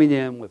are coming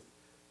in with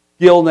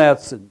gill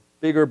nets and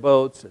bigger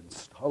boats and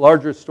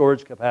larger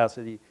storage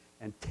capacity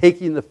and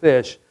taking the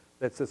fish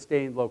that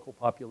sustained local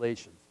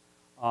populations,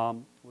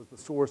 was the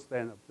source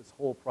then of this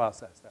whole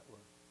process that we're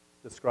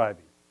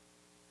describing.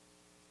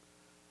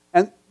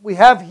 And we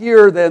have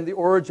here then the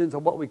origins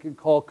of what we can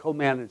call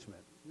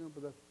co-management.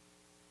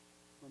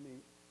 Let me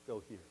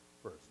go here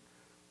first.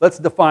 Let's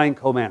define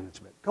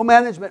co-management.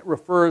 Co-management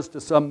refers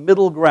to some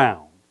middle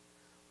ground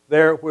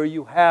there where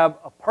you have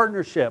a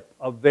partnership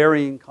of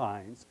varying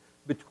kinds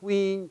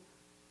between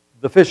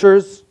the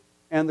fishers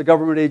and the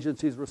government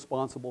agencies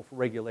responsible for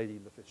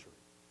regulating the fishery.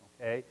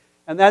 Okay?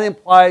 And that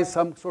implies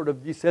some sort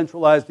of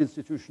decentralized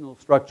institutional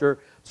structure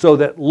so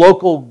that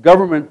local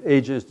government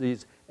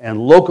agencies and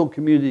local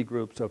community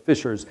groups of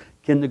fishers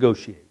can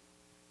negotiate,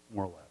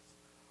 more or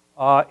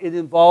less. It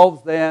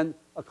involves then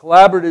a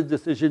collaborative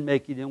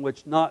decision-making in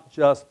which not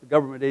just the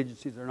government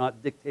agencies are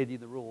not dictating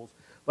the rules,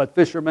 but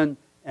fishermen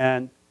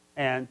and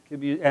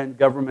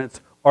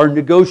governments are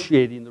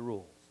negotiating the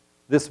rules.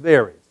 This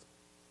varies.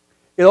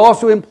 It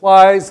also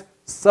implies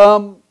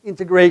some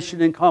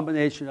integration and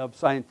combination of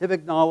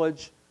scientific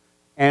knowledge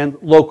and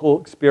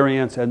local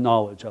experience and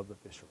knowledge of the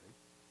fishery.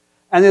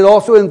 And it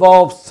also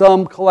involves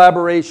some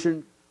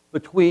collaboration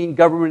between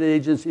government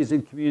agencies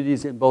and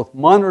communities in both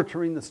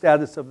monitoring the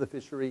status of the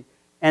fishery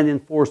and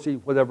enforcing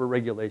whatever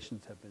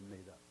regulations have been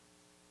made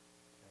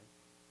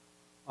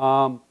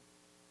up. Okay.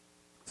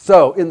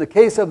 So in the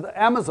case of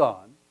the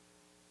Amazon,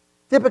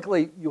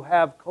 typically you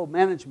have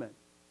co-management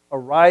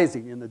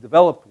arising in the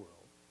developed world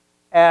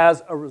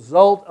as a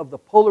result of the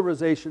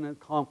polarization and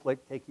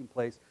conflict taking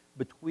place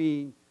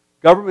between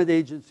government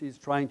agencies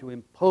trying to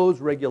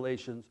impose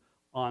regulations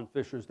on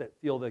fishers that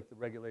feel that the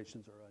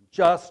regulations are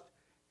unjust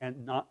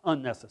and not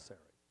unnecessary,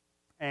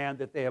 and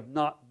that they have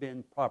not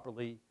been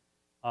properly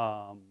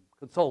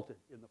consulted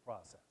in the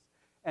process.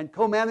 And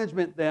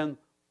co-management then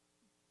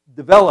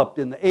developed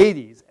in the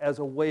 80s as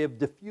a way of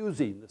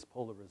diffusing this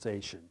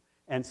polarization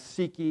and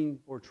seeking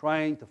or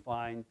trying to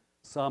find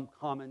some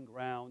common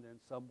ground and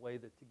some way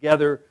that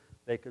together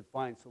they could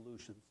find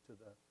solutions to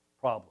the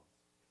problem.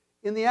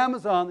 In the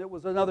Amazon, it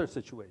was another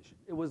situation.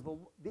 It was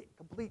the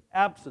complete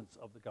absence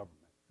of the government,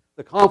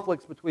 the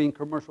conflicts between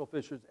commercial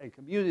fishers and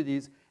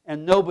communities,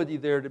 and nobody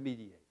there to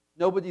mediate,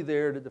 nobody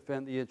there to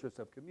defend the interests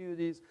of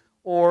communities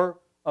or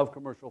of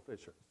commercial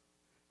fishers.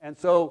 And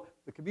so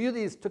the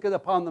communities took it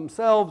upon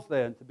themselves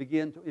then to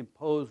begin to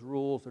impose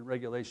rules and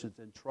regulations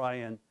and try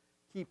and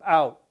keep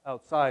out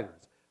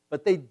outsiders.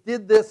 But they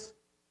did this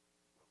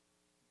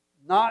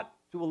not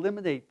to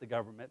eliminate the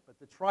government, but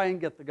to try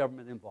and get the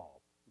government involved.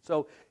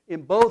 So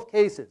in both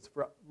cases,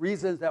 for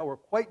reasons that were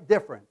quite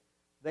different,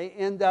 they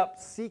end up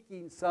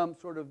seeking some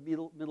sort of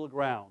middle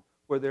ground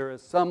where there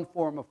is some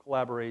form of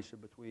collaboration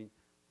between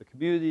the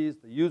communities,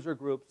 the user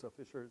groups of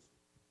fishers,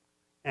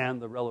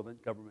 and the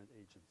relevant government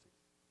agencies.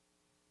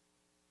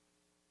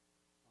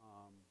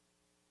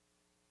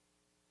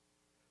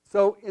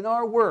 So in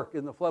our work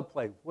in the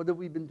floodplain, what have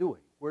we been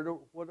doing? What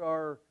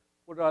are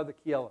the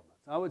key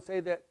elements? I would say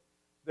that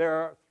there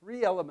are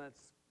three elements,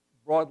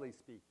 broadly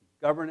speaking: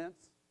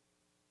 governance,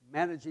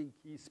 managing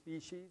key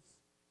species,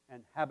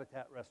 and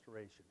habitat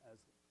restoration as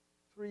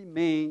three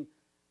main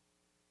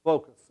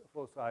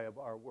foci of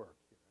our work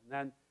here. And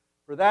then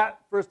for that,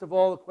 first of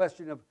all, the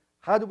question of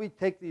how do we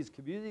take these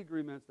community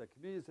agreements that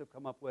communities have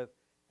come up with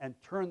and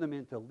turn them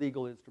into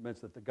legal instruments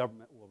that the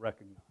government will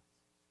recognize?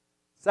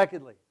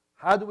 Secondly,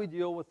 how do we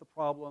deal with the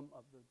problem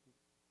of the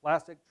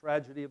classic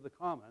tragedy of the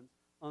commons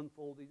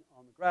unfolding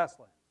on the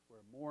grasslands, where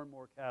more and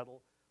more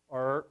cattle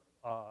are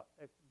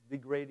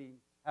degrading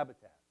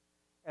habitat?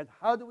 And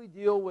how do we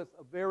deal with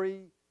a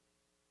very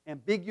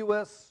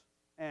ambiguous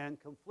and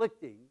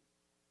conflictive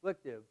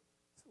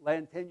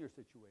land tenure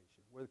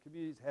situation where the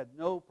communities had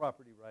no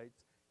property rights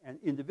and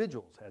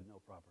individuals had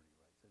no property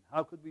rights? And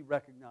how could we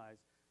recognize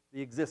the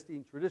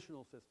existing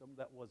traditional system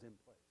that was in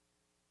place?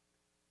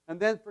 And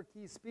then for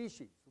key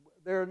species,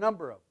 there are a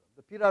number of them.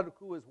 The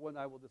pirarucu is one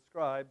I will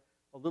describe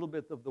a little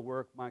bit of the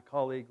work my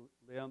colleague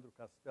Leandro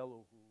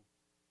Castello, who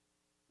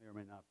may or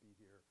may not be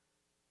here,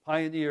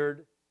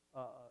 pioneered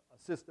a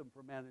system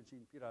for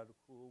managing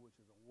pirarucu, which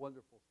is a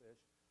wonderful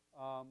fish,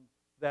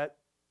 that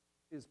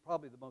is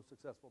probably the most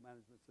successful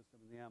management system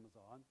in the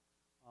Amazon,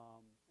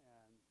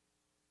 and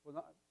with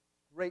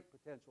great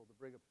potential to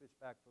bring a fish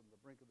back from the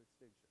brink of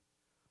extinction.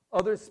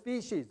 Other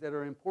species that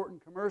are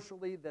important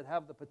commercially that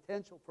have the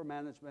potential for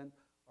management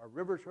are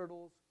river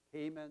turtles,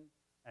 caiman,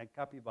 and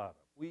capybara.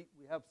 We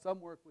have some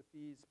work with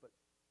these, but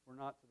we're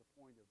not to the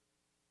point of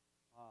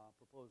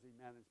proposing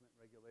management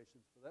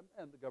regulations for them,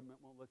 and the government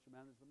won't let you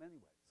manage them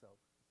anyway. So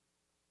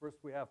first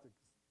we have to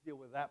deal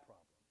with that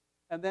problem.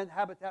 And then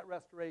habitat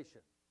restoration,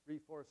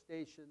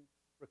 reforestation,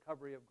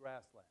 recovery of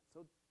grassland.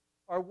 So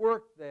our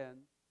work then,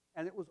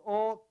 and it was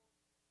all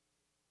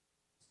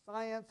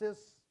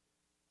scientists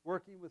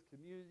working with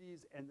communities,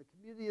 and the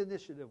community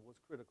initiative was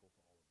critical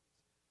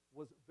to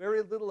all of this.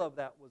 Very little of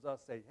that was us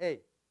saying,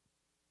 hey,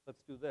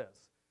 let's do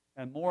this.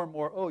 And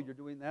more, oh, you're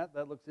doing that?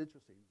 That looks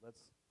interesting.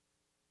 Let's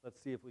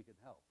see if we can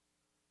help.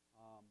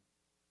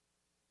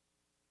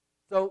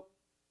 So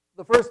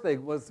the first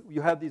thing was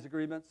you have these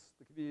agreements,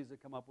 the communities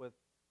that come up with,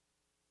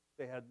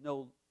 they had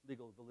no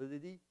legal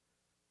validity.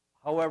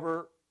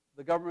 However,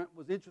 the government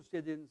was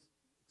interested in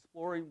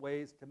exploring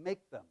ways to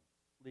make them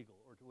legal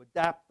or to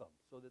adapt them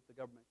so that the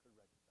government could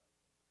recognize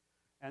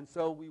And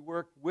so we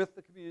worked with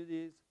the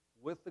communities,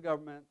 with the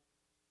government,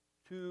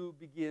 to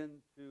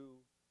begin to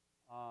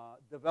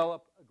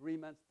develop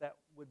agreements that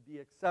would be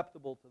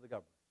acceptable to the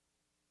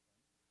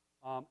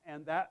government.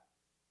 And that,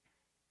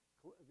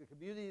 the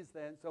communities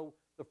then, so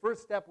the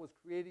first step was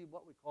creating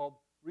what we called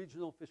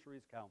regional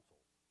fisheries councils.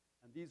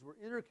 And these were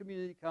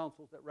inter-community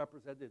councils that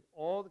represented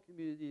all the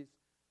communities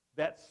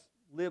that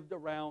lived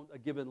around a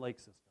given lake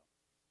system.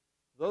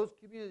 Those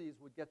communities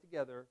would get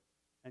together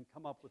and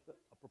come up with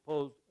a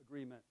proposed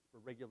agreement for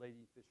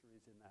regulating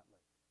fisheries in that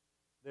lake,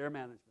 their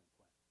management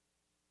plan.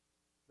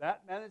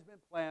 That management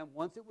plan,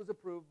 once it was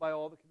approved by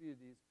all the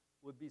communities,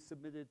 would be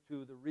submitted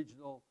to the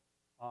regional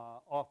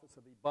office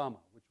of IBAMA,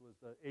 which was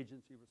the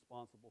agency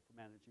responsible for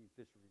managing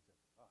fisheries at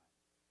the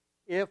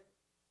time. If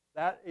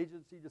that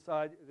agency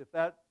decided, if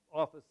that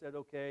office said,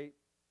 okay,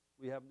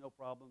 we have no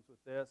problems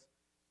with this,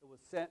 it was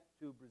sent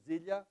to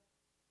Brasilia,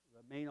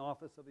 the main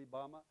office of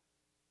IBAMA,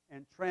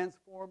 and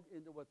transformed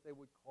into what they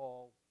would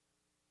call,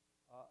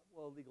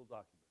 well, a legal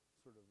document,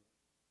 sort of.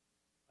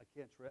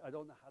 I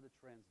don't know how to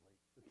translate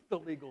the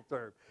legal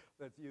term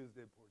that's used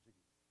in Portuguese.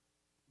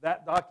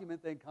 That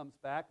document then comes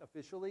back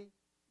officially.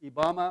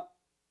 IBAMA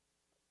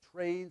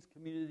trains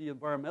community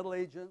environmental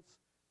agents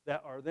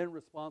that are then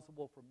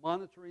responsible for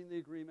monitoring the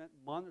agreement,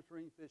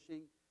 monitoring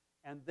fishing,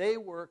 and they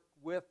work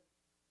with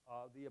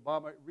the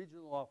IBAMA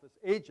regional office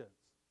agents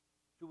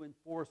to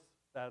enforce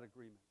that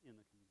agreement in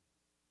the community.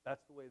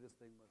 That's the way this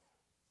thing was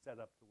set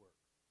up to work.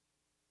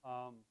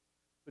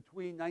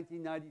 Between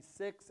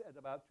 1996 and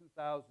about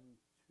 2006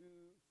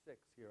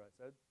 here, I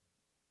said,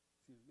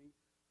 excuse me,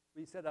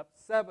 we set up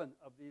 7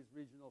 of these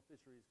regional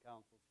fisheries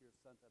councils here.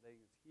 Santarém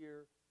is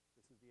here.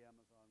 This is the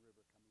Amazon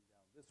River coming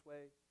down this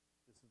way.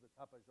 This is the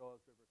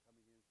Tapajós River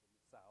coming in from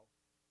the south.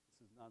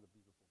 This is not a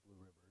beautiful blue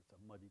river. It's a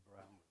muddy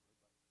brown river.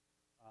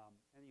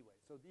 But anyway,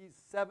 so these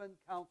 7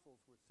 councils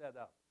were set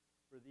up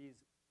for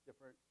these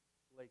different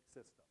lake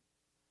systems.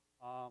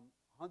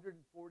 140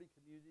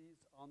 communities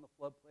on the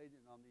floodplain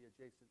and on the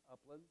adjacent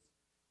uplands.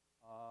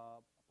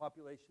 A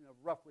population of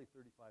roughly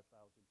 35,000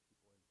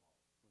 people involved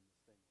when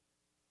this thing was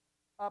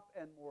up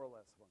and more or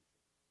less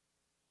functioning.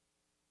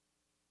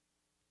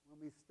 When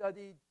we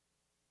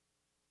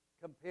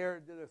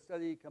did a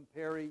study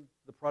comparing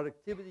the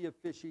productivity of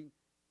fishing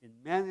in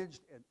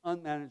managed and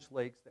unmanaged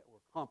lakes that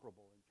were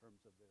comparable in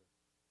terms of their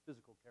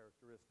physical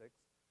characteristics,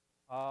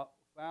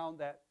 found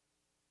that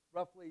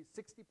roughly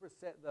 60%,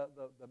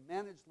 the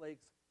managed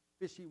lakes,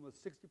 fishing was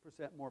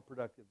 60% more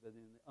productive than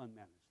in the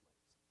unmanaged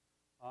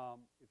lakes.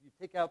 If you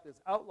take out this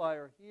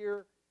outlier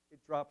here, it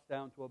drops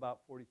down to about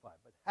 45,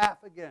 but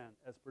half again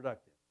as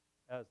productive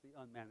as the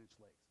unmanaged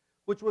lakes,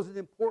 which was an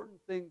important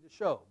thing to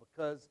show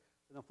because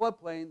in a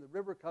floodplain, the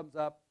river comes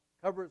up,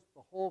 covers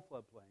the whole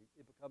floodplain.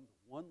 It becomes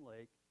one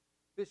lake.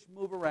 Fish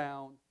move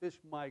around, fish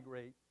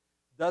migrate.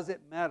 Does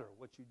it matter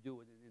what you do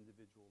in an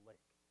individual lake?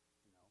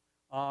 You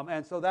know?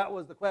 And so that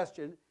was the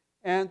question.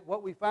 And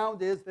what we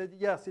found is that,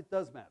 yes, it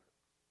does matter.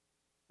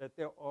 That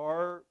there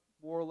are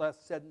more or less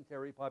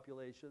sedentary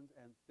populations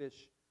and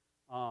fish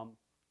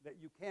that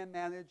you can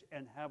manage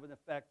and have an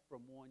effect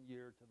from one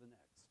year to the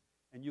next.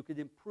 And you can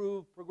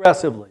improve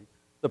progressively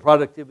the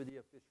productivity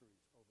of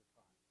fisheries over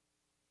time.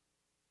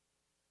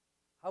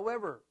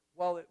 However,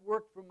 while it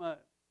worked from a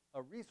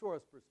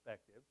resource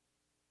perspective,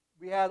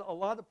 we had a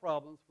lot of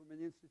problems from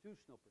an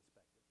institutional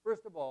perspective.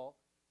 First of all,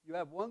 you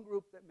have one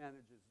group that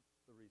manages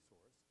the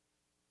resource,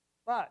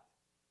 but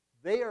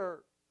they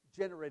are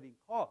generating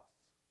costs.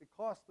 It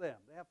costs them.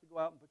 They have to go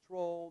out and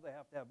patrol. They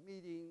have to have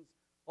meetings.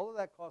 All of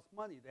that costs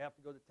money. They have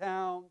to go to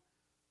town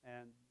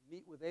and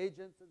meet with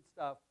agents and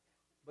stuff.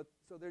 But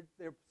so they're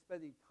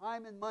spending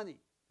time and money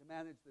to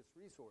manage this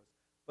resource.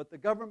 But the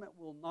government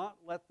will not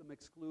let them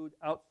exclude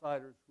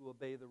outsiders who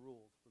obey the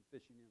rules from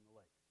fishing in the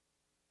lake.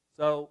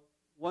 So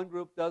one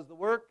group does the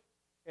work.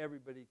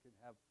 Everybody can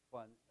have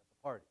fun at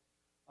the party.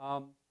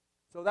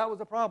 So that was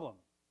a problem.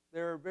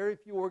 There are very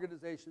few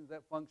organizations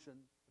that function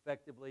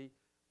effectively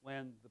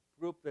when the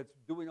group that's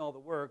doing all the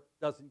work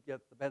doesn't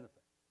get the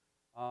benefit.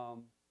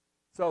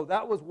 So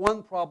that was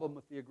one problem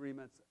with the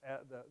agreements,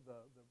 the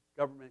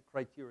government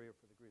criteria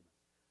for the agreements.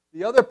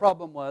 The other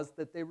problem was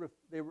that they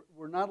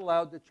were not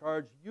allowed to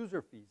charge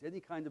user fees, any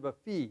kind of a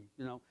fee.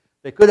 You know,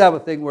 they could have a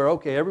thing where,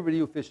 okay, everybody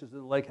who fishes in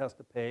the lake has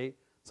to pay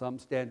some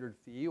standard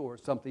fee or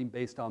something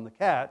based on the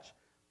catch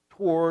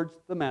towards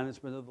the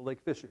management of the lake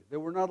fishery. They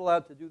were not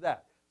allowed to do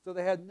that. So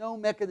they had no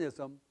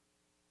mechanism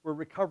for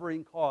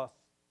recovering costs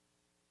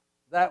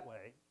that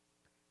way,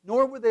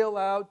 nor were they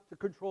allowed to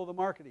control the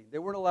marketing. They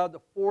weren't allowed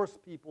to force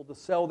people to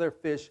sell their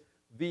fish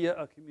via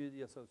a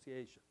community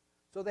association.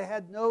 So they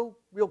had no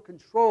real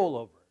control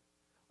over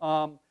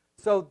it.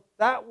 So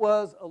that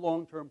was a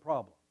long-term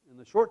problem. In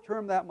the short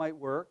term, that might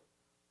work.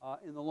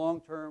 In the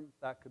long term,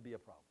 that could be a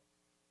problem,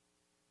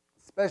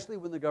 especially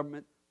when the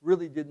government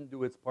really didn't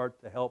do its part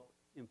to help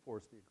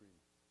enforce the agreement.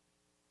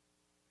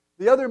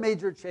 The other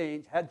major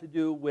change had to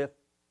do with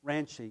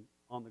ranching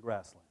on the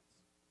grasslands.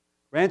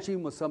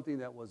 Ranching was something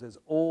that was as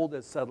old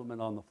as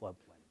settlement on the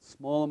floodplain.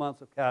 Small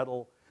amounts of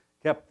cattle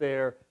kept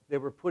there. They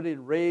were put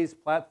in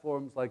raised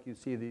platforms like you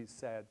see these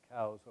sad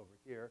cows over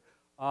here.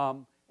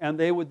 And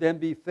they would then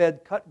be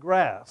fed cut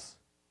grass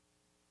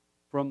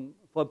from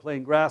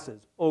floodplain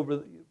grasses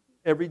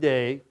every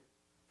day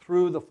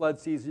through the flood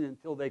season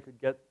until they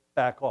could get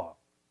back off.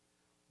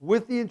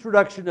 With the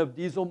introduction of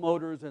diesel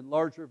motors and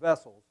larger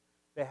vessels,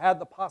 they had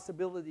the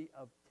possibility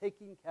of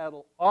taking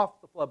cattle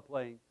off the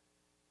floodplain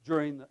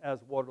as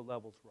water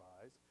levels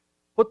rise,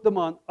 put them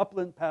on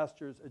upland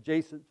pastures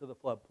adjacent to the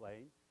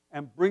floodplain,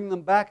 and bring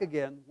them back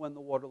again when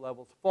the water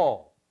levels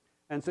fall.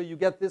 And so you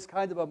get this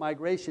kind of a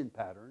migration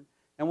pattern.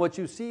 And what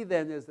you see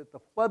then is that the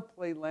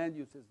floodplain land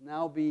use is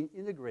now being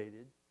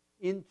integrated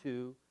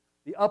into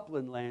the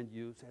upland land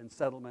use and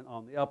settlement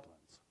on the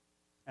uplands.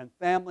 And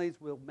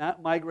families will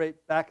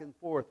migrate back and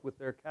forth with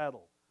their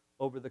cattle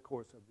over the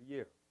course of the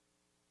year.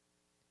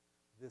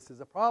 This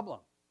is a problem.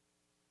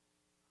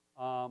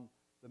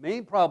 The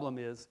main problem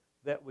is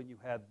that when you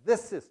had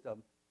this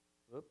system,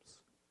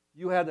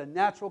 you had a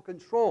natural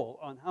control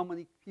on how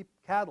many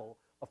cattle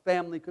a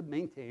family could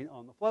maintain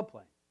on the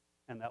floodplain.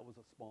 And that was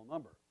a small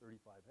number,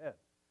 35 head.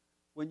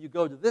 When you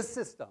go to this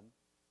system,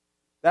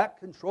 that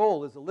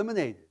control is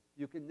eliminated.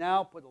 You can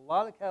now put a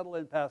lot of cattle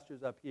in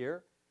pastures up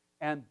here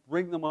and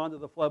bring them onto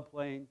the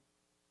floodplain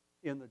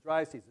in the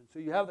dry season. So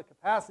you have the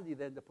capacity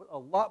then to put a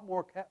lot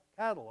more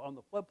cattle on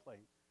the floodplain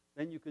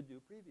than you could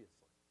do previously.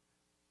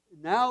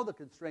 Now the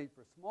constraint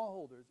for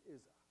smallholders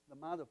is the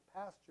amount of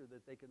pasture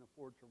that they can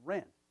afford to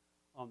rent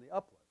on the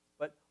uplands.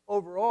 But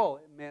overall,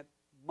 it meant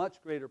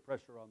much greater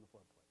pressure on the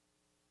floodplain.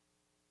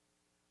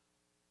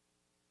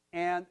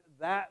 And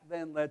that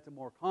then led to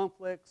more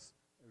conflicts,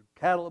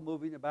 cattle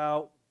moving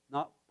about,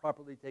 not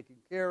properly taken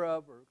care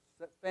of or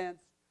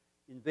fenced,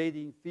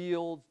 invading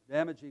fields,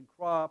 damaging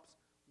crops,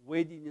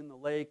 wading in the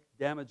lake,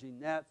 damaging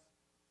nets.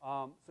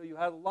 So you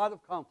had a lot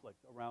of conflict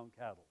around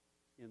cattle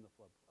in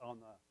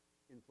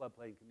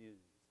floodplain communities.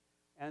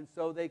 And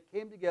so they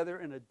came together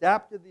and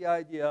adapted the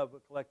idea of a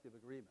collective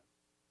agreement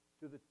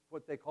to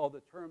what they call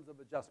the terms of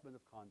adjustment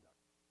of conduct.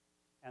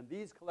 And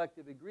these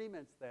collective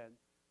agreements then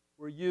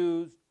were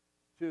used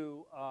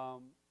to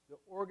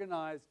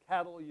organize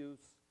cattle use,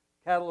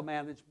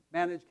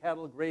 manage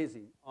cattle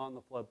grazing on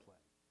the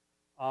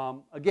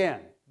floodplain. Again,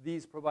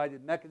 these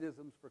provided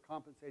mechanisms for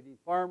compensating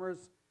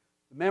farmers.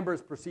 The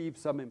members perceived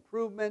some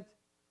improvement.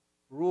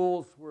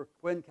 Rules were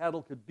when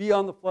cattle could be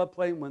on the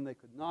floodplain, when they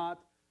could not.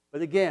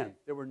 But again,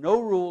 there were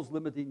no rules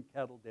limiting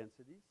cattle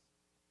densities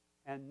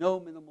and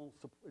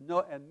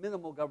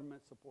minimal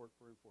government support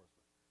for enforcement.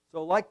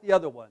 So like the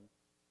other one,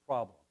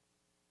 problem.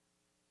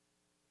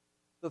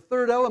 The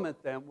third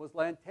element then was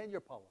land tenure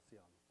policy on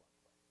the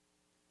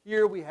floodplain.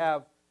 Here we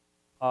have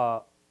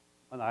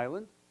an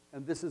island,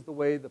 and this is the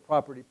way the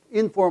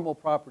informal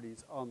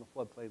properties on the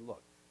floodplain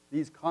look.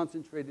 These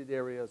concentrated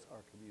areas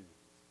are communities.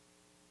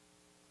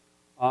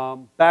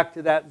 Back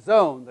to that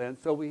zone then,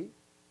 so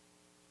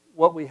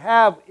what we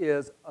have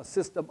is a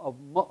system of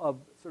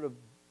sort of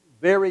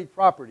varied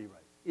property rights.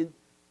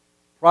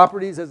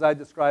 Properties, as I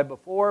described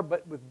before,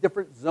 but with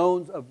different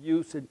zones of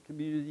use and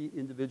community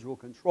individual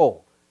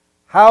control.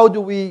 How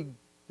do we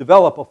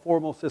develop a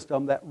formal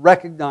system that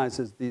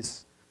recognizes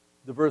this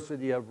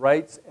diversity of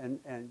rights and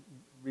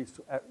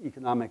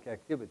economic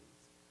activities?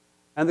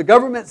 And the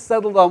government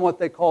settled on what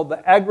they called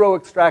the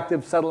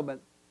agro-extractive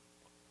settlement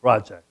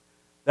project.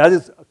 That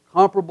is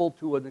comparable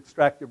to an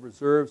extractive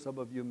reserve. Some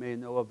of you may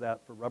know of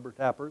that for rubber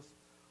tappers.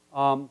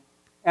 And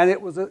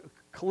it was a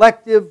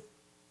collective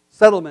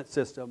settlement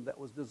system that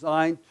was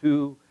designed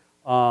to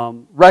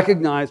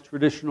recognize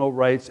traditional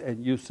rights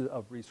and use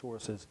of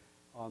resources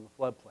on the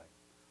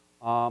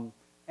floodplain.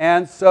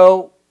 And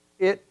so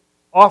it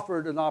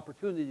offered an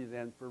opportunity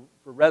then for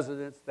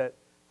residents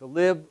to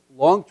live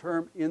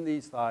long-term in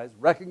these ties,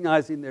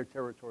 recognizing their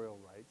territorial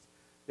rights.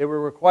 They were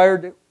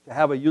required to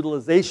have a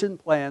utilization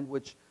plan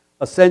which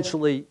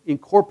essentially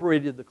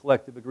incorporated the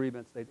collective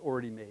agreements they'd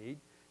already made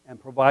and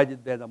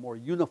provided then a more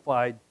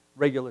unified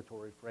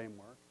regulatory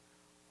framework.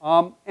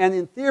 And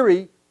in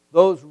theory,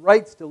 those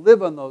rights to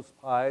live on those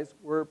pies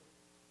were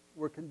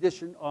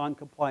conditioned on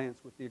compliance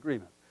with the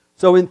agreement.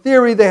 So in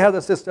theory, they had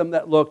a system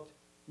that looked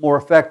more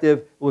effective.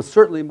 It was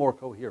certainly more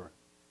coherent.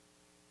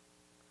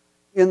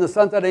 In the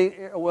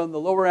Santarém, in the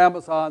lower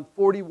Amazon,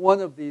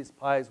 41 of these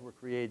pies were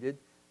created,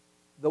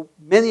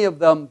 many of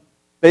them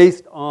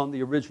based on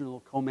the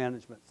original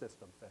co-management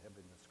systems that have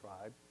been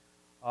described.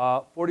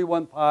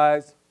 41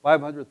 pies,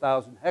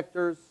 500,000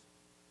 hectares,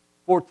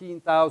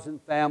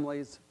 14,000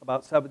 families,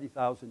 about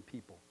 70,000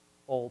 people,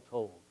 all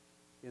told,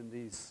 in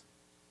this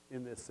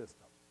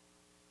system.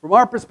 From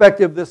our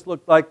perspective, this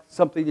looked like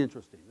something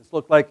interesting. This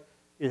looked like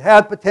it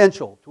had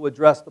potential to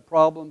address the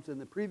problems in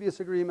the previous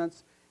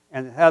agreements,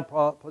 and it had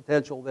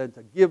potential then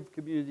to give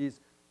communities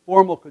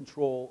formal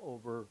control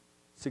over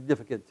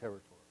significant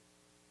territory.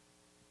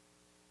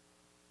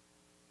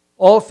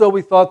 Also,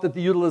 we thought that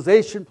the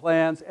utilization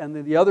plans and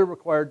then the other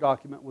required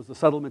document was the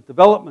settlement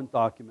development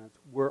documents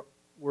were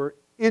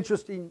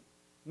interesting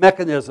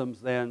mechanisms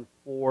then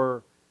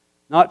for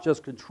not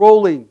just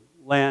controlling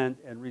land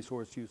and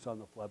resource use on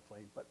the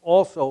floodplain, but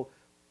also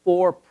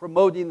for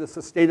promoting the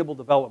sustainable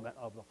development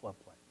of the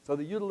floodplain. So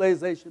the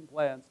utilization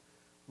plans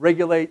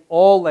regulate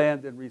all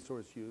land and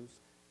resource use.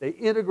 They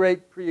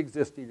integrate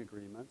pre-existing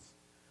agreements.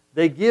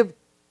 They give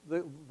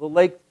the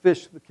lake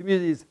fish, the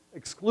communities,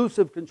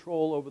 exclusive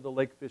control over the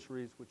lake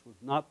fisheries, which was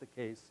not the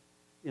case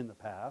in the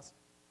past.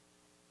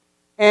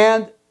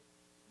 And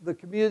the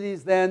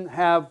communities then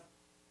have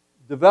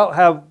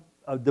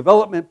a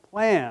development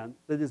plan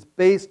that is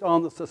based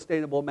on the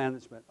sustainable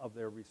management of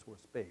their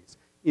resource base,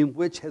 in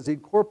which has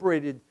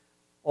incorporated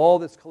all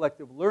this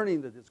collective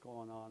learning that is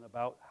going on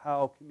about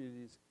how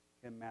communities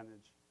can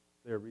manage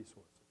their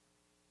resources.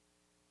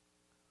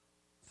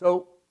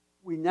 So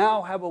we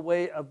now have a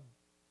way of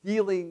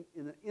dealing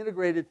in an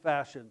integrated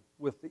fashion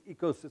with the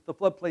ecosystem, the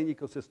floodplain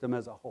ecosystem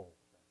as a whole.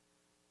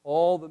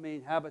 All the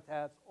main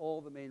habitats,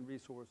 all the main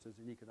resources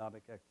and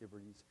economic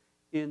activities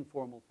in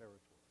formal territory.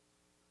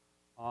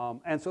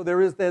 And so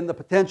there is then the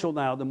potential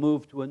now to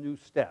move to a new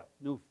step,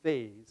 new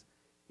phase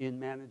in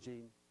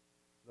managing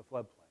the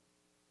floodplain.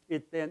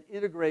 It then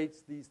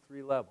integrates these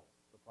three levels,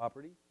 the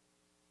property,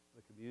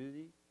 the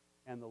community,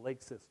 and the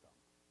lake system,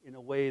 in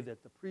a way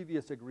that the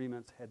previous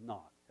agreements had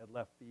not, had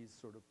left these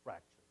sort of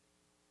fractured.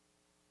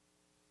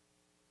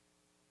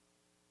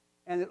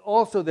 And it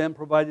also then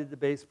provided the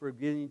base for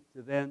beginning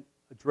to then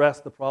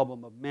address the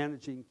problem of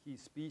managing key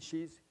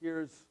species.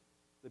 Here's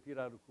the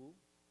pirarucu,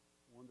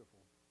 wonderful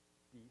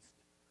beast.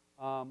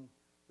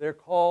 They're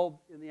called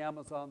in the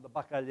Amazon the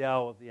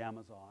bacalhau of the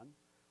Amazon.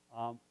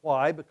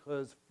 Why?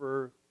 Because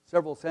for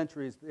several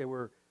centuries they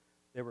were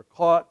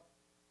caught,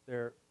 they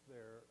were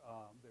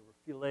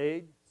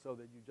filleted so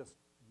that you just,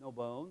 no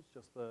bones,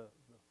 just the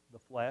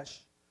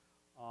flesh.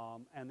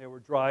 And they were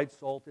dried,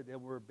 salted,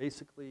 and were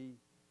basically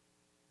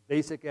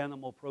basic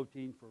animal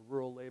protein for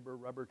rural labor,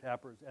 rubber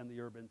tappers, and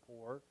the urban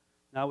poor.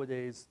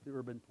 Nowadays, the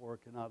urban poor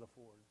cannot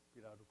afford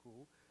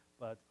pirarucu,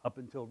 but up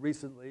until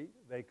recently,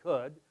 they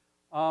could.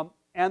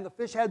 And the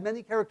fish had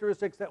many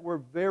characteristics that were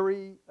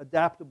very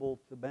adaptable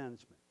to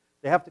management.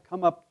 They have to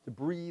come up to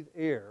breathe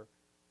air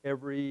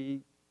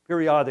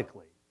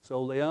periodically.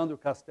 So Leandro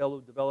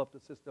Castello developed a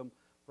system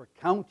for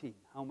counting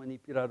how many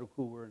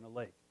pirarucu were in a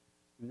lake.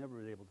 We never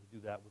were able to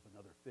do that with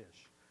another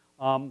fish.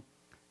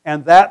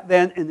 And that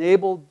then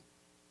enabled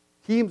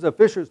teams of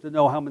fishers to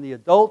know how many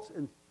adults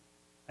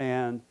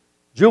and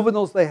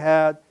juveniles they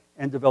had,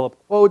 and develop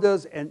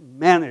quotas and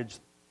manage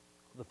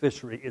the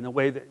fishery in a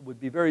way that would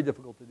be very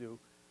difficult to do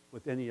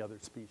with any other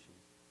species.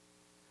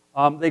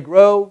 They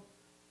grow,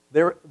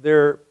 their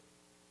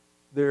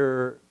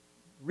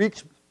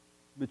reach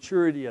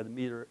maturity at 1.5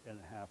 meters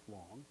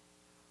long,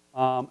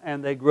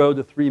 and they grow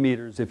to 3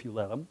 meters if you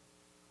let them,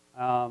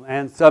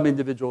 and some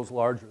individuals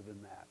larger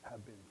than that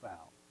have been found.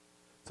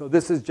 So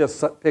this is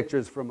just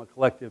pictures from a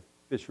collective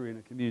fishery in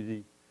a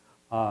community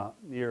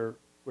near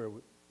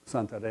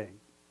Santarém.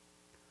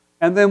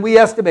 And then we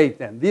estimate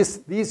then,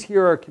 these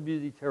here are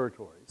community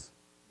territories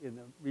in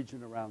the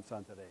region around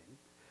Santarém.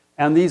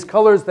 And these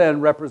colors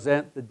then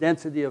represent the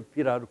density of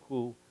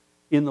pirarucu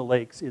in the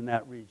lakes in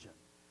that region.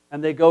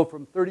 And they go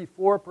from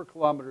 34 per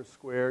kilometer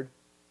squared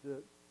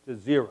to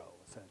 0,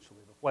 essentially,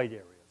 the white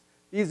areas.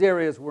 These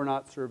areas were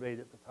not surveyed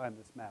at the time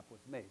this map was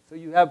made. So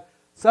you have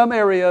some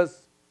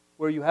areas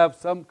where you have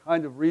some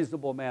kind of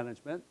reasonable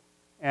management,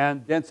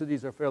 and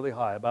densities are fairly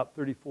high, about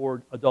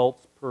 34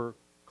 adults per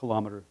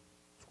kilometer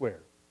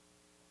squared.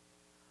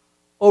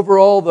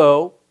 Overall,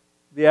 though,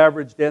 the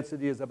average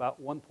density is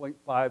about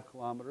 1.5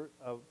 kilometers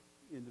of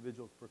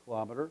individuals per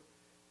kilometer.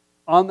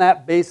 On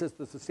that basis,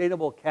 the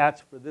sustainable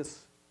catch for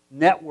this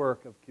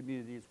network of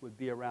communities would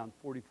be around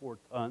 44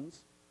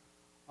 tons,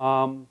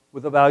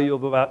 with a value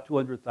of about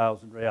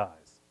 200,000 reais.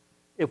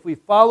 If we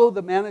follow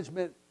the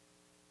management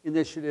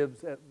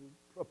initiatives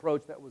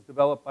approach that was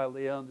developed by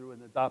Leandro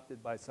and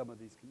adopted by some of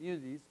these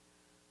communities,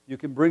 you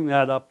can bring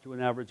that up to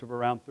an average of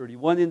around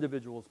 31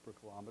 individuals per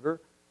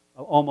kilometer,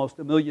 almost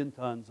 1 million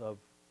tons of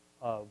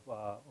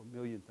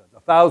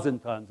 1,000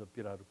 tons of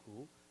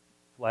pirarucu,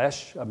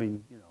 flesh,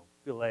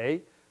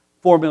 fillet,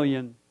 4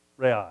 million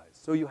reais.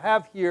 So you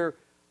have here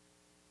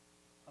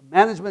a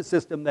management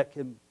system that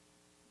can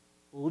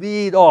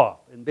lead off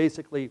and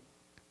basically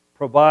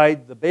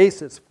provide the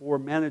basis for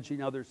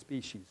managing other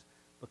species,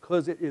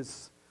 because it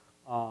is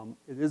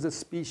a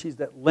species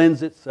that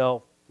lends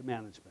itself to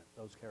management,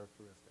 those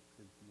characteristics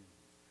in communities.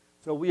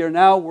 So we are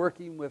now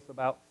working with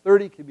about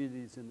 30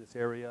 communities in this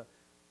area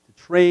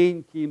to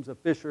train teams of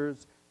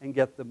fishers and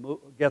get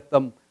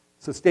them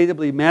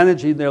sustainably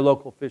managing their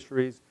local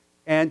fisheries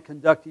and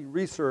conducting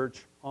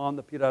research on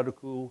the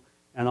pirarucu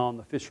and on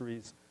the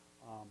fisheries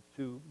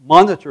to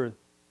monitor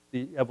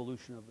the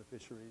evolution of the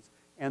fisheries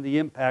and the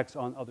impacts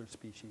on other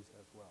species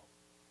as well,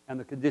 and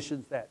the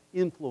conditions that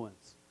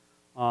influence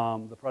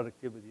the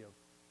productivity of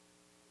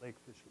lake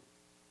fisheries.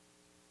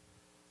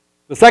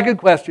 The second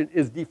question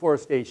is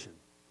deforestation.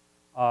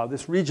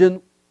 This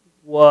region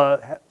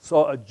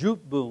saw a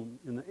jute boom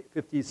in the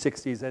 50s,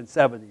 60s, and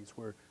 70s,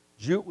 where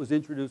jute was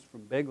introduced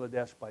from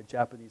Bangladesh by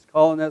Japanese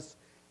colonists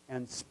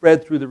and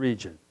spread through the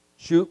region.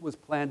 Jute was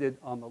planted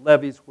on the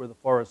levees where the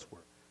forests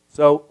were.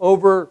 So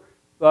over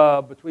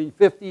between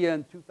 50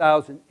 and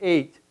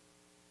 2008,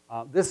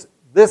 this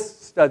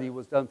study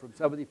was done from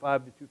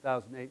 75 to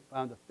 2008,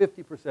 found a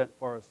 50%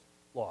 forest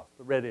loss,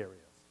 the red areas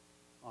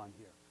on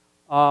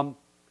here.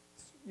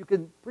 You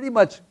can pretty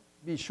much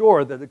be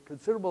sure that a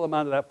considerable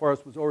amount of that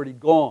forest was already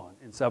gone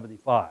in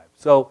 75.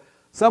 So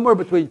somewhere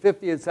between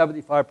 50 and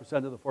 75%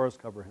 of the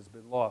forest cover has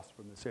been lost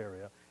from this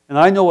area. And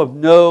I know of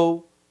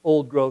no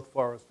old growth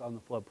forest on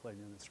the floodplain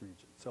in this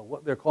region. So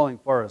what they're calling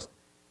forest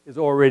is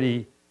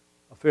already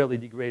a fairly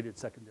degraded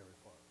secondary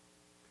forest.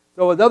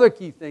 So another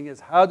key thing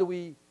is, how do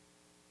we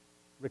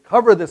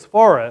recover this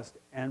forest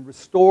and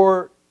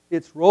restore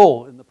its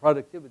role in the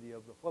productivity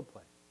of the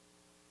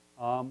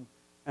floodplain?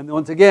 And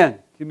once again,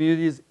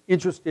 communities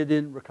interested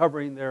in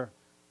recovering the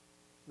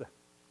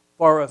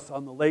forests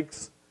on the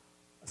lakes,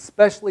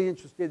 especially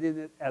interested in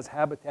it as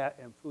habitat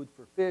and food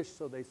for fish,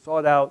 so they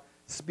sought out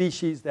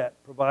species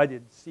that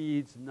provided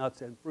seeds,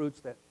 nuts, and fruits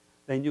that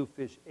they knew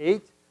fish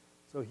ate.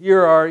 So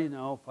here are,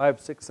 5,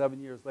 6,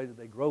 7 years later,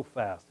 they grow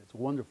fast. It's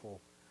wonderful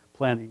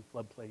planting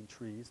floodplain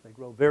trees. They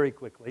grow very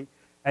quickly.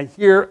 And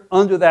here,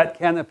 under that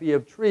canopy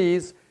of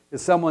trees,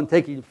 is someone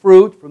taking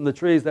fruit from the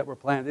trees that were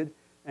planted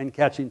and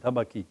catching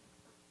tambaqui,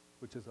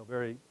 which is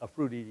a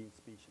fruit-eating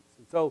species.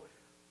 And so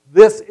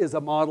this is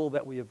a model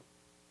that we have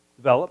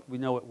developed. We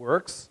know it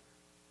works.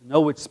 We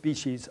know which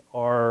species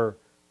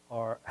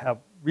have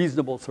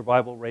reasonable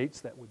survival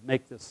rates that would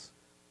make this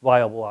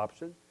viable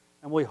option.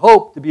 And we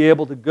hope to be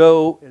able to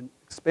go and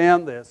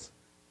expand this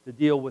to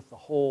deal with the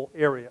whole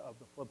area of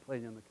the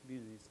floodplain and the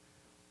communities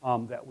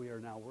that we are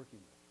now working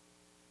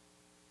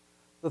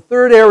with. The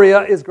third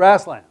area is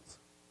grasslands.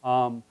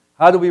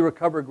 How do we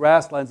recover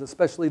grasslands,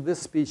 especially this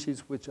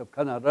species of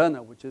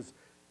Canarana, which is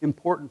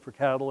important for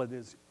cattle and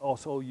is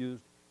also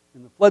used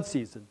in the flood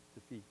season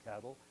to feed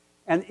cattle.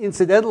 And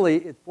incidentally,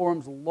 it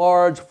forms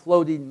large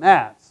floating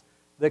mats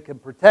that can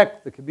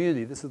protect the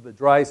community. This is the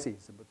dry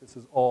season, but this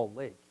is all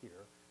lake here.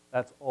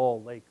 That's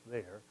all lake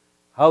there.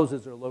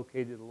 Houses are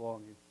located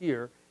along in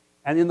here.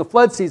 And in the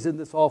flood season,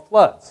 this all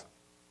floods.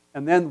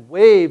 And then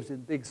waves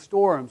in big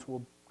storms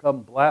will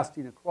come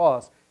blasting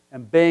across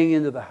and bang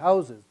into the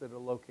houses that are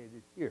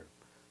located here.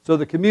 So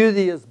the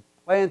community is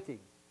planting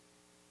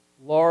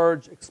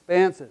large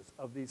expanses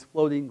of these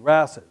floating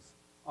grasses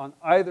on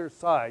either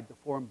side to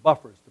form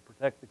buffers to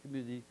protect the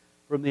community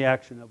from the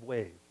action of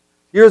waves.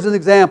 Here's an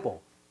example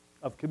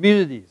of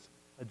communities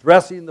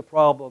addressing the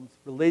problems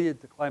related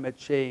to climate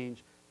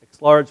change,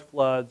 large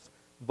floods,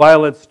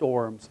 violent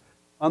storms,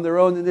 on their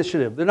own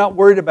initiative. They're not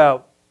worried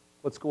about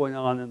what's going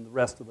on in the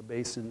rest of the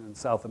basin in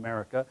South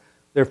America.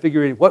 They're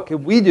figuring, what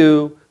can we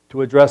do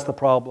to address the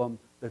problem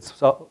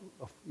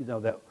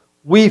that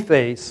we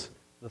face,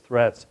 the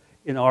threats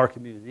in our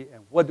community,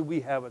 and what do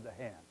we have at the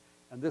hand?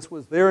 And this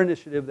was their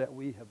initiative that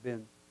we have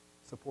been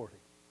supporting.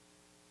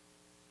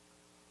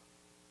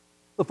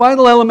 The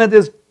final element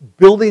is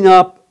building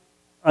up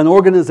an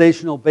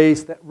organizational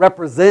base that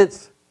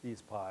represents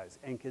these PIs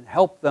and can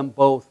help them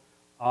both,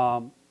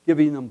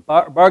 giving them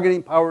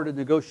bargaining power to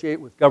negotiate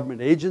with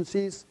government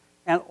agencies,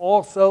 and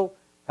also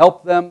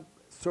help them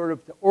sort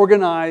of to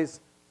organize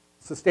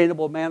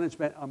sustainable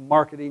management and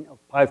marketing of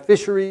PI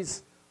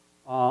fisheries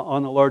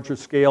on a larger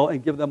scale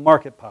and give them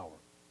market power.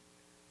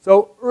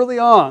 So early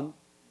on,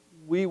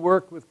 we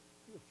worked with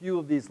a few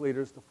of these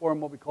leaders to form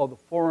what we call the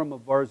Forum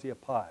of Varzea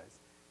PIs.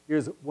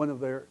 Here's one of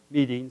their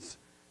meetings.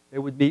 They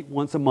would meet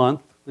once a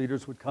month.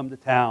 Leaders would come to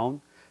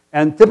town.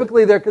 And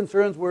typically their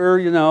concerns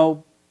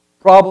were,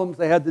 problems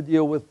they had to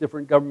deal with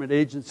different government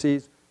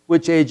agencies,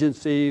 which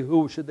agency,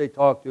 who should they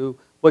talk to,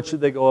 what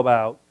should they go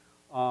about.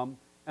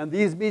 And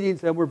these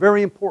meetings then were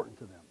very important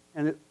to them.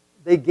 And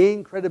they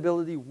gained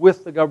credibility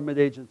with the government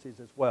agencies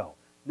as well.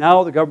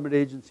 Now the government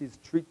agencies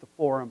treat the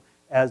forum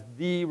as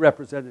the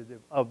representative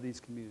of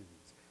these communities.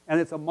 And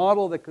it's a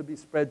model that could be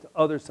spread to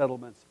other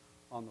settlements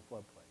on the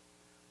floodplain.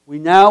 We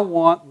now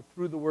want,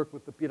 through the work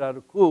with the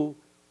Pirarucu,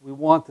 we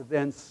want to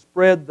then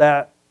spread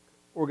that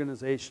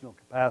organizational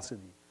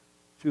capacity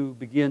to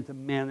begin to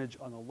manage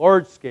on a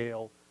large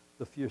scale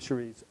the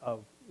fisheries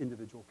of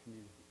individual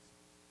communities.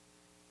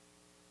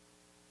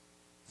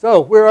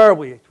 So where are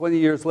we 20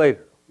 years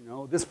later?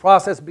 This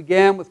process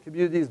began with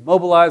communities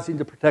mobilizing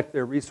to protect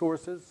their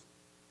resources.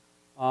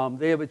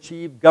 They have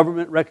achieved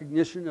government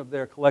recognition of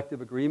their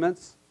collective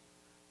agreements.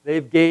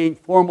 They've gained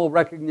formal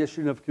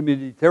recognition of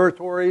community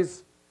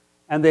territories,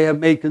 and they have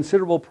made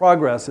considerable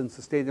progress in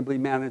sustainably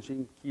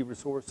managing key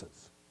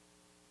resources.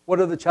 What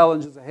are the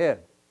challenges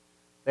ahead?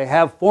 They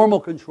have formal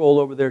control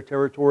over their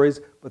territories,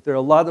 but there are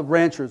a lot of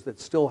ranchers that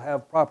still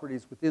have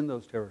properties within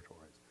those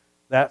territories.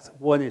 That's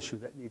one issue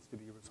that needs to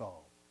be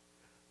resolved.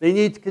 They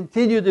need to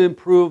continue to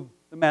improve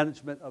the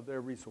management of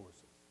their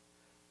resources.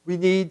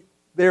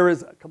 There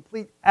is a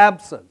complete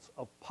absence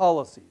of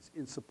policies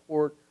in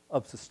support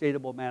of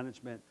sustainable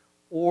management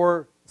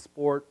or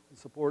support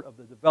of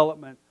the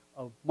development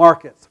of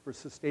markets for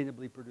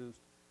sustainably produced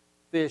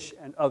fish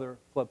and other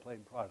floodplain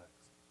products.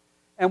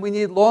 And we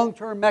need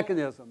long-term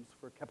mechanisms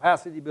for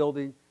capacity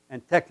building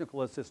and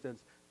technical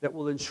assistance that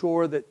will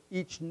ensure that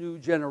each new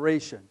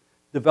generation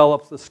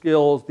develops the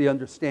skills, the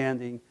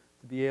understanding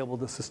to be able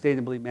to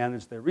sustainably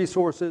manage their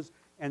resources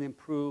and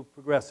improve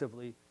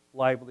progressively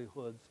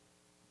livelihoods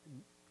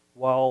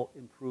while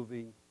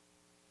improving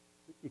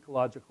the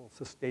ecological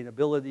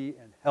sustainability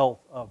and health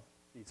of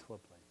these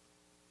floodplains.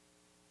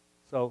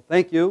 So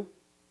thank you.